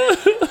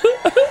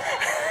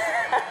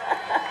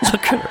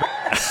 look at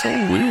her. So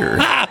weird.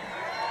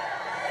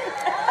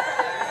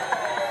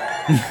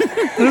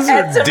 This is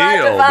And to her my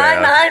deal,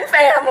 Divine man. Nine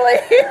family.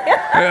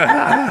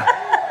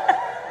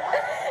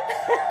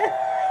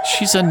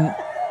 She's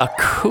a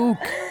kook.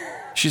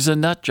 She's a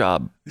nut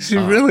job. She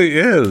really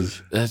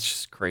is. That's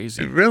just It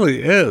crazy.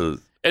 really is.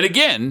 And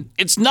again,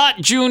 it's not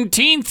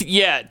Juneteenth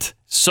yet.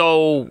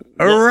 So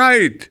All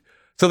right.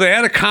 So they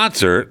had a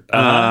concert.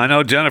 I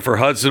know Jennifer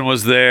Hudson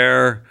was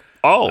there.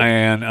 Oh.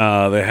 And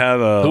they had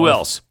a. who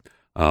else?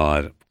 Oh,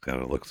 I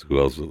gotta look. Who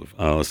else?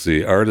 Let's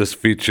see. Artists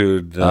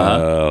featured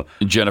Jennifer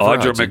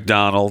Audra Hudson.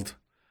 McDonald,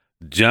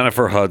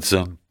 Jennifer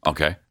Hudson,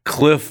 Okay.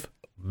 Cliff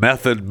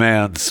Method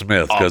Man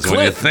Smith. Because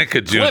when you think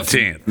of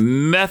Juneteenth,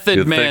 Method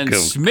you Man think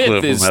of Smith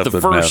Cliff is the Method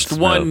Man first Smith.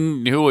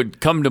 one who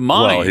would come to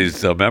mind. well,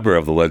 he's a member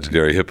of the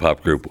legendary hip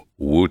hop group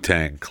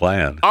Wu-Tang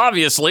Clan.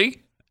 Obviously.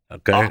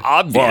 Okay.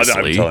 Obviously.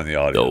 Well, I'm telling the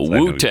audience. The I know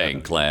you Wu-Tang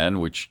know. Clan,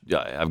 which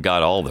I've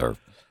got all their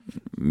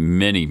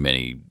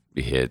many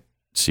hit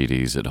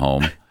CDs at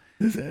home.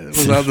 It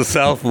was on the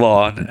South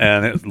Lawn,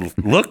 and it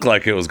looked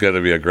like it was going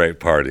to be a great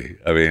party.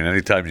 I mean,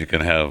 anytime you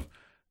can have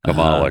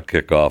Kamala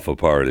kick off a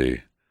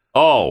party,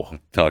 Oh,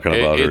 talking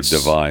about her It's-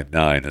 Divine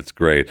Nine, it's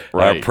great.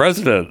 Right. Our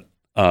president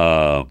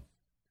offered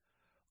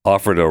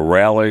a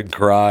rallying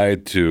cry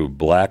to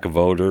black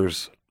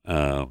voters.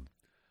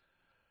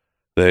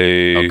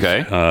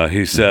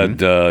 He said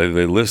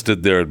they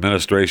listed their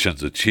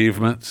administration's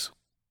achievements,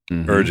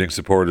 urging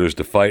supporters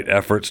to fight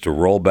efforts to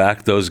roll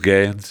back those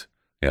gains.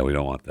 Yeah, we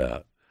don't want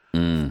that.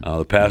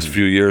 The past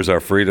few years, our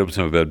freedoms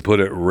have been put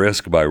at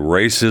risk by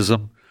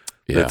racism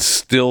that's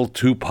still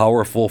too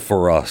powerful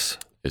for us,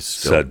 It's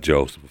still- said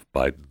Joseph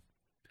Biden.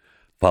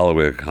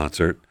 Following a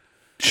concert,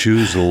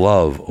 choose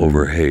love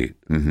over hate,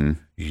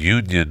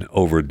 union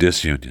over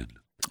disunion,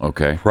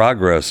 Okay.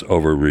 progress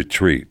over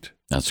retreat.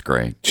 That's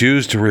great.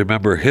 Choose to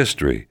remember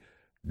history,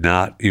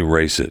 not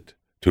erase it,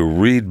 to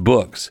read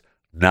books,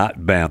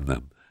 not ban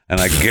them, And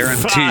I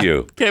guarantee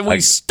you. Can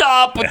we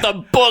stop with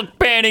the book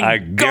banning I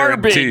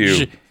garbage?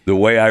 guarantee you, the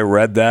way I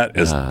read that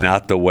is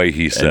not the way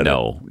he said it.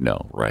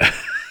 No, right.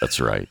 That's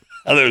right.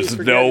 There's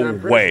no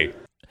way.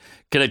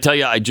 Can I tell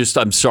you,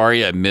 I'm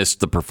sorry I missed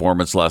the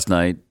performance last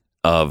night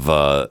of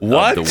the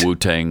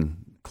Wu-Tang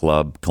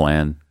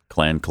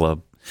Clan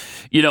Club.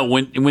 You know,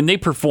 when they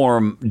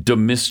perform the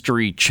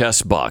mystery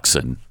chess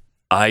boxing,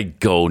 I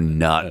go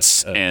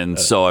nuts. And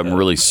so I'm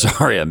really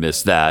sorry I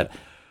missed that.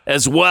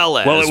 As well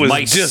as it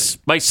was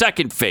my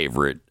second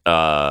favorite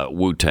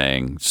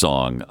Wu-Tang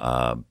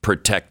song,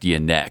 Protect Your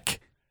Neck.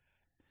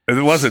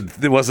 It wasn't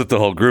the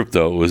whole group,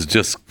 though. It was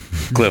just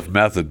Cliff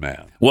Method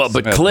Man. Well,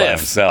 but Smith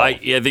Cliff, by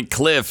I think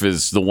Cliff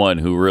is the one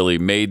who really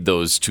made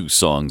those two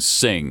songs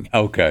sing.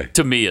 Okay.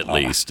 To me, at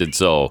least. And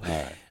so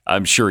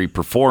I'm sure he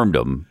performed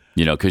them,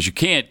 you know, because you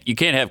can't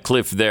have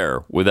Cliff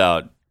there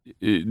without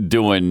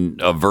doing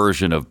a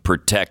version of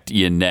Protect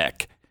Your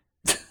Neck.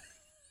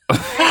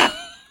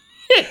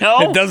 You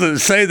know? It doesn't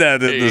say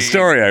that in the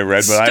story I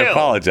read, but I Still.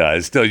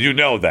 apologize. Still, you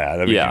know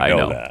that. I mean, Yeah, you I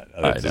know know. that.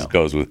 I It just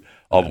know.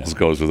 almost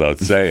goes without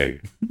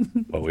saying,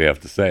 but we have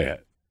to say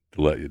it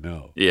to let you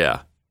know. Yeah.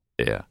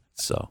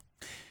 So,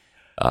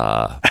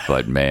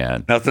 but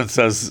man, Nothing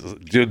says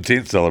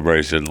Juneteenth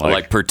celebration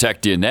like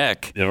Protect Your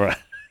Neck. You're right.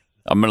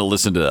 I'm going to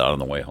listen to that on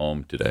the way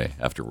home today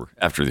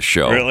after the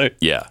show. Really?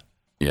 Yeah.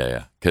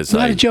 Because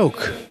Not a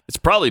joke. it's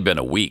probably been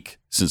a week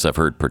since I've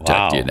heard Protect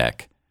Wow. Your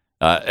Neck.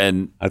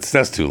 And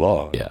That's too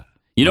long. yeah,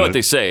 you know what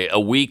they say? A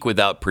week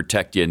without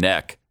Protect Your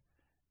Neck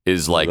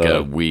is like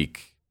a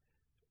week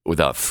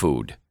without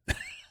food.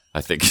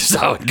 I think is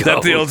how it goes. Is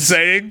that the old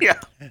saying? Yeah,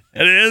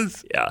 It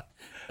is? yeah.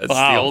 That's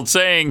Wow. the old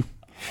saying.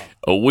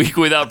 A week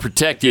without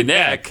Protect Your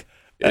Neck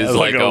is That's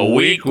like a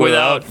week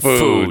without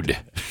food.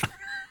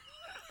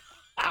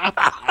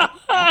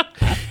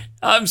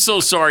 I'm so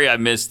sorry I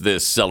missed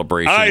this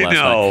celebration I last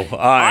know. night.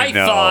 I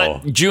know.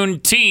 thought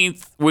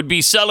Juneteenth would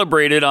be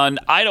celebrated on,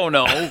 I don't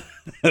know,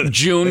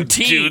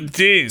 Juneteenth.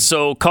 Juneteenth.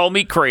 So call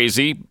me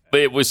crazy,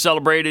 but it was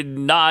celebrated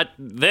not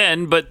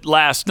then, but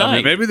last night. I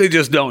mean, maybe they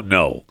just don't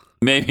know.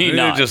 Maybe Maybe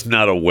not. they're just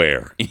not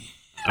aware.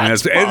 I mean,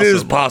 it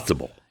is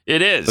possible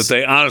It is. that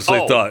they honestly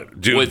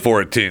thought June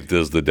 14th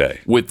is the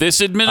day. With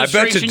this I bet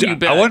administration, you. you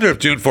bet. I wonder if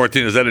June 14th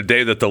is that a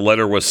day that the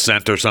letter was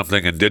sent or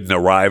something and didn't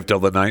arrive till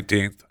the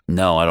 19th.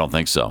 No, I don't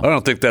think so. I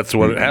don't think that's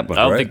what happened.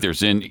 I don't right? think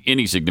there's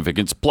any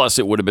significance. Plus,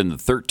 it would have been the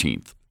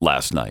 13th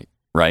last night,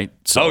 right?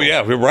 So Oh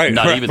yeah, you're right.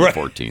 not Right, even right. the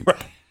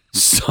 14th.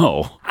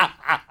 So,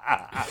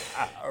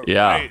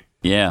 yeah,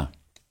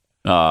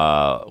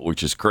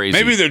 which is crazy.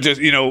 Maybe they're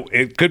just,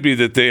 it could be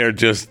that they are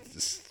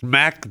just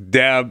smack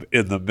dab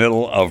in the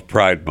middle of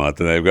Pride Month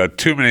and they've got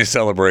too many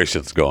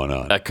celebrations going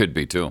on. that could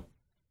be too.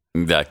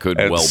 That could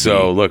And well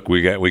so, be. look,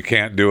 we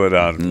can't do it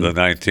on the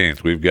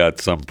 19th. We've got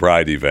some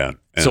Pride event.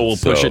 And So we'll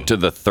push it to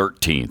the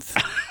 13th.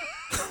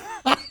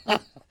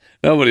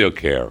 Nobody will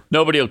care.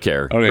 Nobody will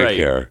care. Nobody will right.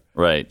 care.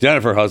 Right.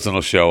 Jennifer Hudson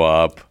will show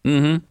up.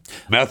 Mm-hmm.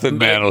 Method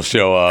Man will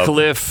show up.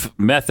 Cliff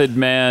Method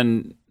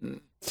Man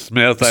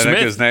Smith, I think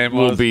his name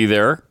was. will be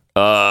there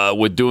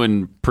with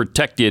doing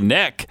Protect Your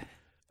Neck.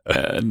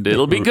 And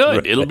it'll be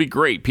good. It'll be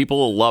great. People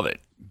will love it.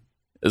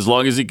 As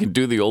long as he can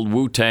do the old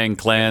Wu-Tang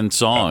Clan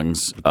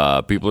songs,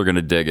 people are going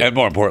to dig it. And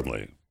more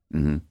importantly,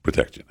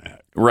 protect your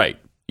neck. Right.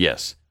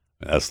 Yes.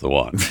 That's the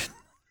one.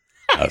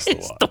 That's the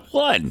one. The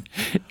one.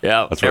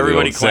 Yeah. That's where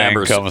Everybody the old saying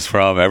clamors. comes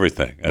from.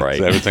 Everything.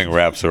 Right. Everything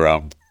wraps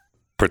around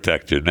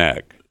protect your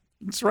neck.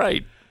 That's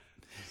right.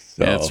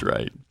 So That's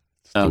right.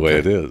 It's the way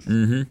it is.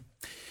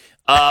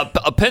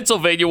 A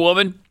Pennsylvania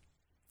woman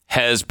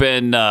has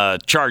been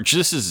charged.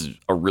 This is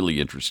a really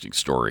interesting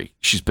story.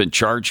 She's been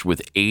charged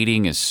with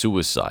aiding a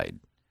suicide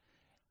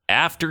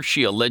after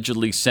she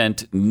allegedly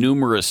sent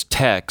numerous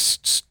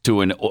texts to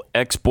an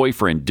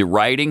ex-boyfriend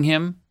deriding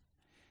him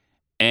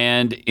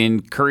and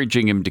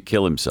encouraging him to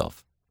kill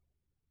himself.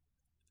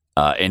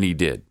 And he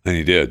did. And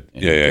he did.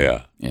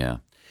 Yeah.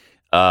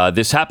 Yeah.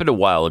 This happened a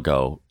while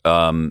ago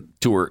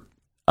to her,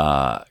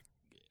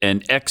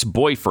 an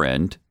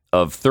ex-boyfriend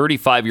of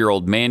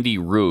 35-year-old Mandy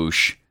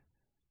Roosh.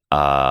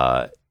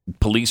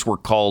 Police were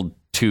called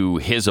to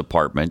his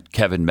apartment.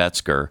 Kevin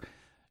Metzger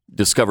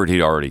discovered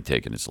he'd already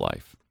taken his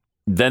life.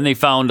 Then they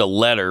found a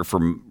letter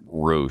from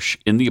Roosh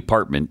in the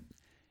apartment.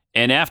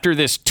 And after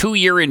this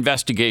 2-year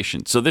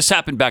investigation, so this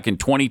happened back in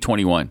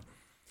 2021,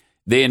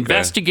 they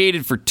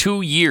investigated for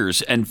 2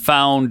 years and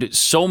found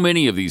so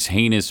many of these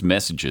heinous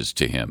messages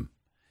to him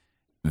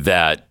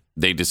that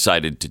they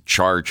decided to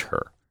charge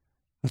her.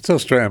 That's so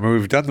strange. I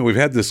mean, we've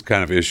had this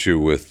kind of issue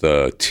with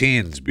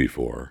teens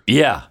before.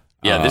 Yeah.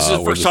 Yeah, this is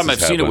the where first time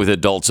I've seen it with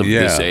adults of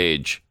this Yeah.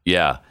 age.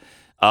 Yeah.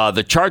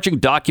 The charging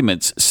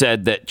documents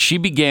said that she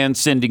began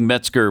sending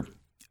Metzger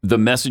the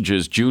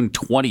messages June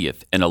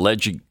 20th and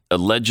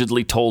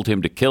allegedly told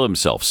him to kill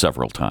himself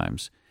several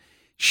times.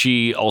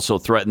 She also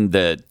threatened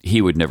that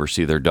he would never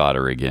see their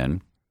daughter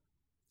again.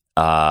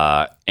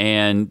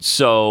 And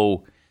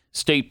so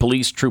State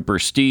Police Trooper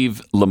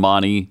Steve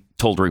Lamani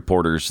told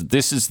reporters,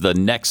 "This is the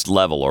next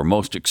level or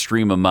most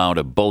extreme amount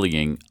of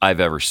bullying I've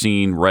ever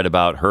seen, read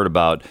about, heard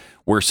about,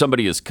 where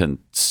somebody is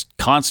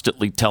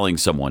constantly telling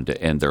someone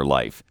to end their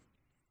life."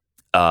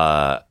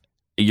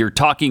 You're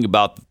talking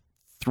about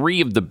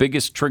 3 of the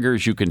biggest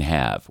triggers you can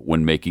have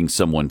when making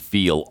someone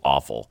feel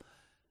awful.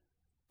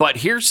 But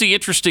here's the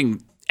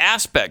interesting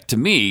aspect to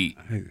me.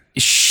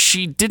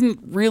 She didn't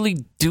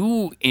really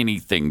do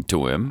anything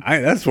to him.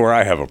 That's where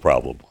I have a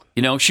problem.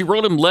 She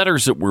wrote him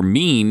letters that were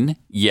mean,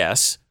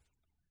 yes.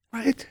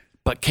 Right.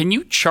 But can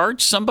you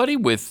charge somebody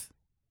with...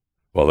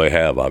 Well, they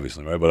have,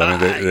 obviously, right? But I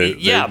mean,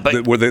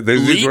 but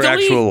these were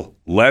actual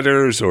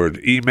letters or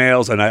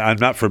emails, and I'm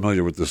not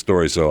familiar with the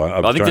story, so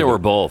I think they were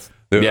both.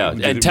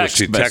 And text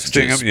was she messages.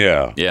 Texting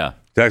him? Yeah.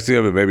 Texting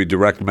him and maybe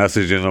direct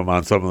messaging him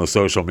on some of the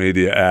social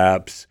media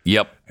apps.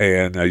 Yep.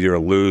 And you're a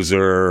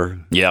loser.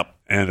 Yep.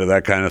 And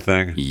that kind of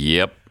thing.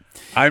 Yep.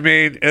 I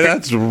mean,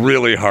 that's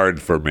really hard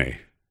for me.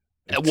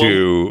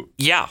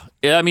 Yeah.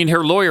 I mean,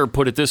 her lawyer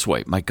put it this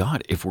way. My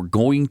God, if we're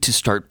going to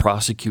start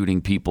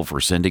prosecuting people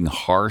for sending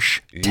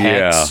harsh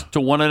texts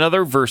to one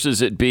another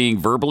versus it being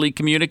verbally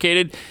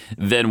communicated,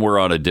 then we're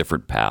on a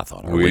different path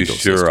on our legal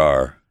system. We sure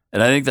are.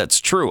 And I think that's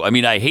true. I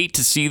mean, I hate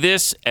to see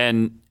this,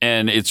 and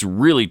it's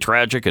really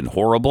tragic and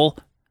horrible.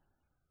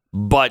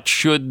 But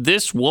should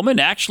this woman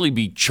actually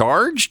be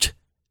charged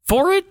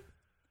for it?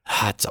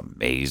 That's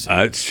amazing.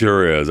 It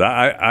sure is.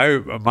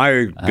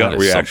 My gut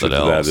reaction to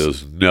that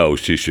is no,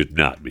 she should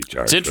not be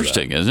charged. It's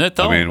interesting, isn't it?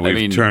 Though I mean,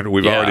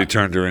 we've already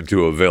turned her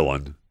into a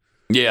villain.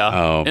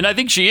 Yeah, and I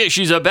think she is.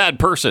 She's a bad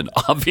person,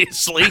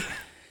 obviously.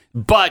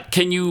 But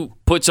can you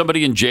put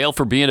somebody in jail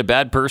for being a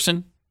bad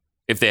person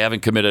if they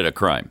haven't committed a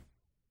crime?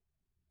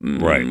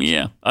 Right.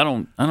 Yeah, I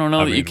don't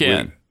know that you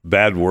can.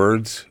 Bad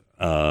words.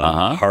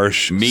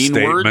 Harsh mean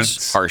statements.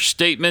 words, harsh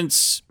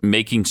statements,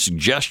 making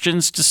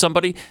suggestions to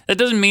somebody. That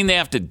doesn't mean they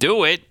have to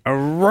do it.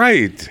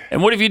 Right.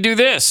 And what if you do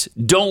this?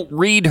 Don't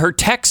read her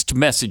text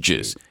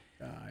messages.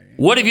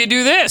 What if you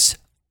do this?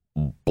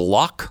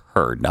 Block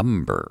her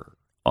number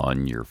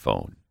on your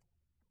phone.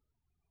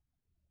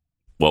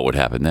 What would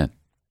happen then?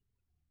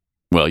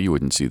 Well, you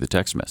wouldn't see the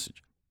text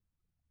message.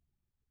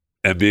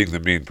 And being the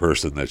mean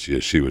person that she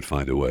is, she would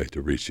find a way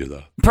to reach you,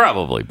 though.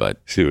 Probably,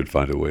 but... She would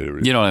find a way to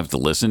reach you. You don't have to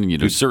listen, and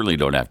you certainly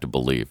don't have to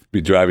believe.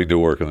 Be driving to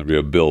work, and there'd be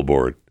a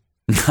billboard.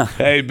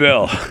 Hey,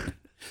 Bill.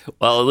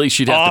 Well, at least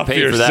she'd have to pay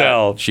yourself.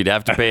 For that. She'd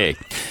have to pay.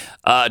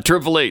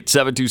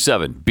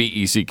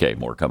 888-727-BECK.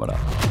 More coming up.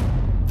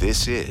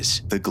 This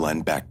is the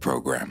Glenn Beck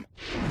Program.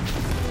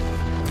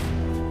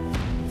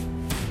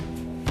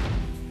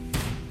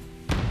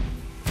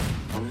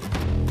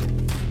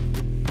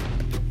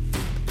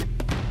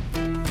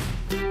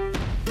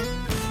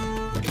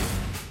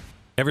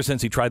 Ever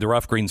since he tried the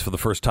rough greens for the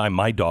first time,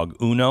 my dog,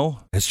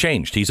 Uno, has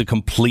changed. He's a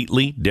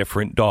completely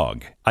different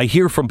dog. I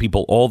hear from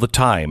people all the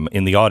time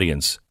in the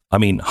audience. I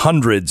mean,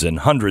 hundreds and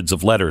hundreds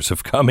of letters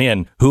have come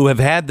in who have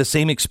had the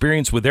same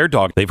experience with their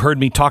dog. They've heard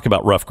me talk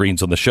about rough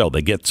greens on the show.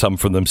 They get some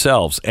for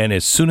themselves. And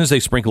as soon as they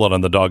sprinkle it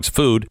on the dog's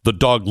food, the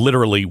dog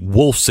literally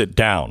wolfs it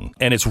down.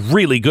 And it's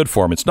really good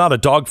for them. It's not a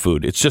dog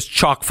food. It's just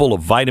chock full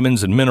of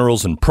vitamins and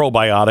minerals and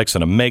probiotics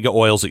and omega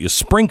oils that you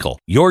sprinkle.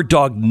 Your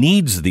dog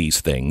needs these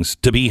things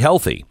to be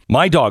healthy.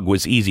 My dog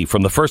was easy.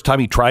 From the first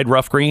time he tried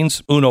rough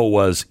greens, Uno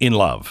was in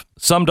love.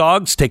 Some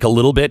dogs take a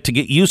little bit to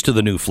get used to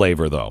the new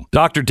flavor, though.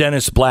 Dr.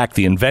 Dennis Black,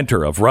 the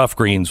inventor of rough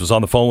greens, was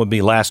on the phone with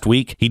me last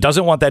week. He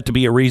doesn't want that to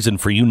be a reason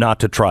for you not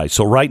to try.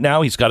 So right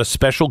now, he's got a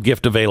special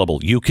gift available.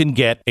 You can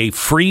get a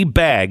free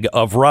bag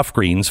of rough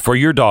greens for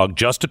your dog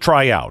just to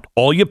try out.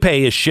 All you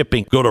pay is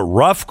shipping. Go to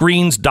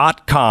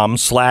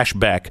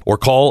roughgreens.com/Beck or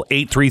call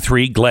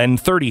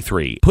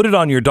 833-GLEN-33. Put it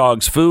on your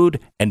dog's food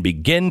and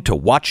begin to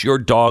watch your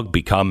dog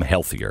become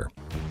healthier.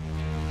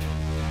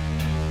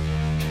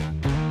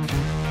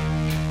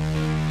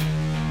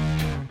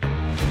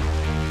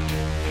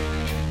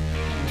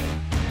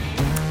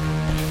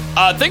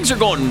 Things are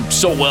going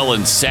so well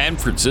in San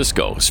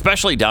Francisco,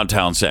 especially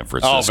downtown San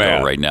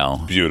Francisco right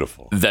now.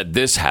 Beautiful. That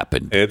this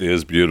happened. It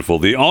is beautiful.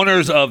 The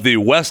owners of the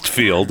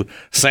Westfield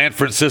San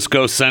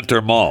Francisco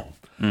Center Mall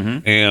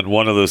and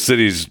one of the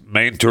city's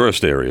main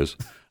tourist areas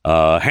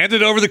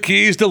handed over the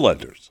keys to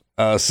lenders.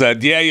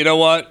 Said, yeah, you know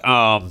what?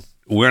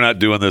 We're not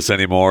doing this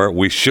anymore.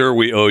 We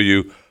owe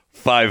you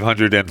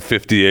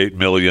 $558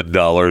 million.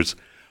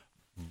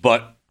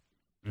 But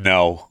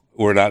no,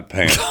 we're not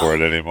paying for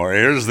it anymore.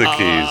 Here's the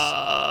keys.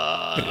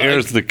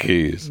 Here's the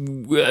keys.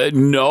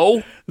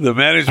 No. The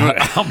management.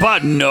 How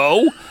about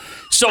no?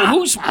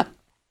 So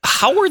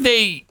how are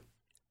they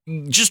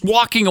just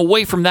walking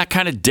away from that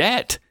kind of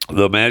debt?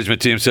 The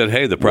management team said,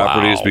 hey, the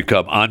property has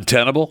become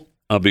untenable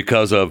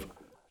because of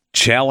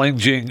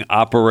challenging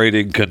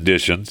operating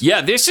conditions.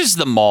 Yeah, this is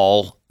the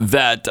mall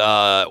that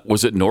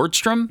was it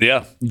Nordstrom?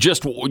 Yeah,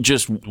 just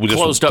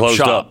closed up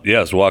shop.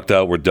 Yes, walked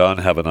out. We're done.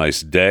 Have a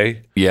nice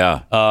day.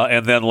 Yeah,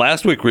 and then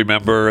last week,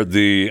 remember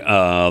the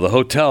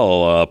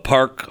hotel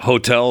Park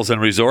Hotels and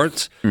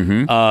Resorts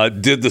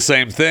did the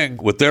same thing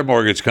with their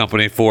mortgage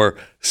company for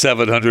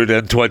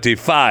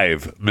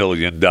 $725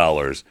 million.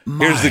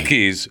 Here's the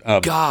keys.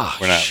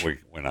 Gosh,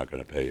 we're not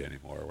going to pay you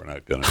anymore. We're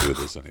not going to do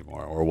this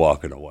anymore. We're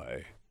walking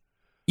away.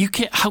 You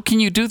can't. How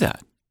can you do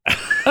that?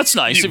 That's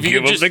nice. You if you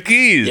give them just, the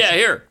keys.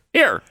 Yeah,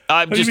 here.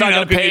 I'm just not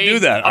going to pay. You do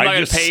that? I'm not I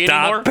gonna just pay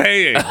stop anymore.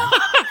 paying.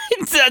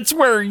 That's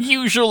where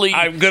usually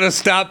I'm going to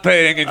stop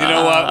paying, and you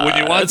know what? When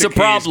you want that's the a keys,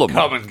 problem.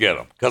 come and get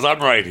them because I'm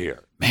right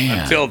here. Man.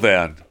 Until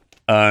then,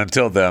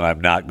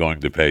 I'm not going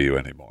to pay you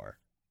anymore.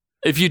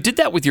 If you did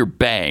that with your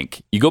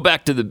bank, you go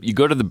to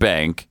the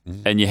bank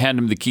and you hand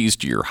them the keys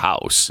to your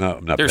house. No,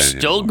 I'm not They're paying you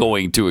still anymore.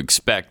 going to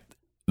expect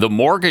the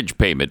mortgage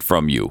payment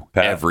from you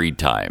Pat, every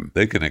time.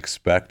 They can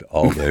expect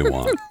all they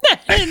want.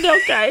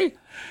 Okay.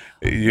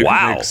 You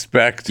can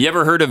expect You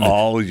ever heard of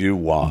all you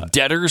want.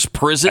 debtor's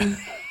prison?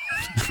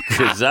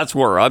 Because that's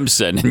where I'm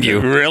sending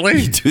you.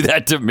 Really? You do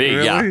that to me.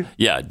 Really?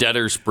 Yeah,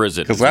 debtor's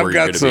prison. Because is where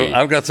you're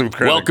I've got some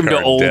credit Welcome card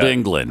to old debt.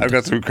 England. I've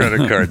got some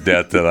credit card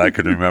debt that I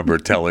can remember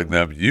telling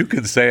them, you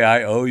can say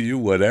I owe you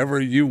whatever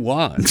you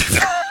want.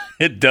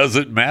 It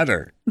doesn't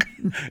matter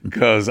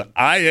because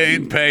I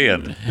ain't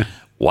paying.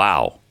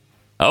 Wow.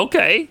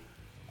 Okay.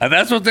 And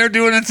that's what they're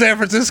doing in San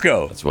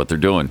Francisco. That's what they're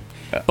doing.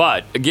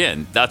 But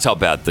again, that's how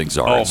bad things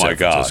are in San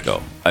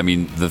Francisco. I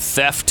mean, the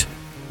theft,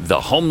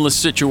 the homeless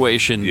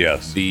situation,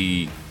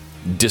 the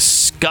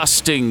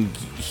disgusting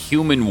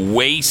human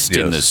waste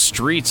in the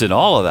streets and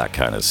all of that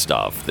kind of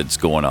stuff that's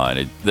going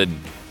on. The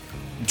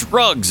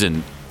drugs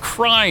and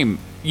crime.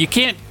 You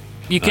can't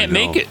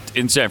make it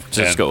in San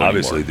Francisco and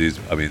obviously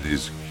anymore.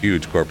 these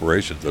huge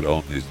corporations that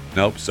own these.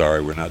 Nope,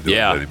 sorry, we're not doing it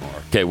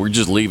anymore. Okay, we're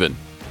just leaving.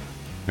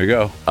 Here you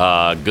go.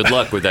 Good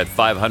luck with that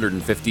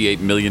 $558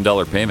 million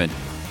payment.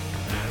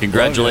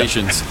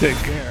 Congratulations. Take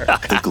care.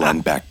 The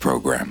Glenn Beck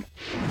Program.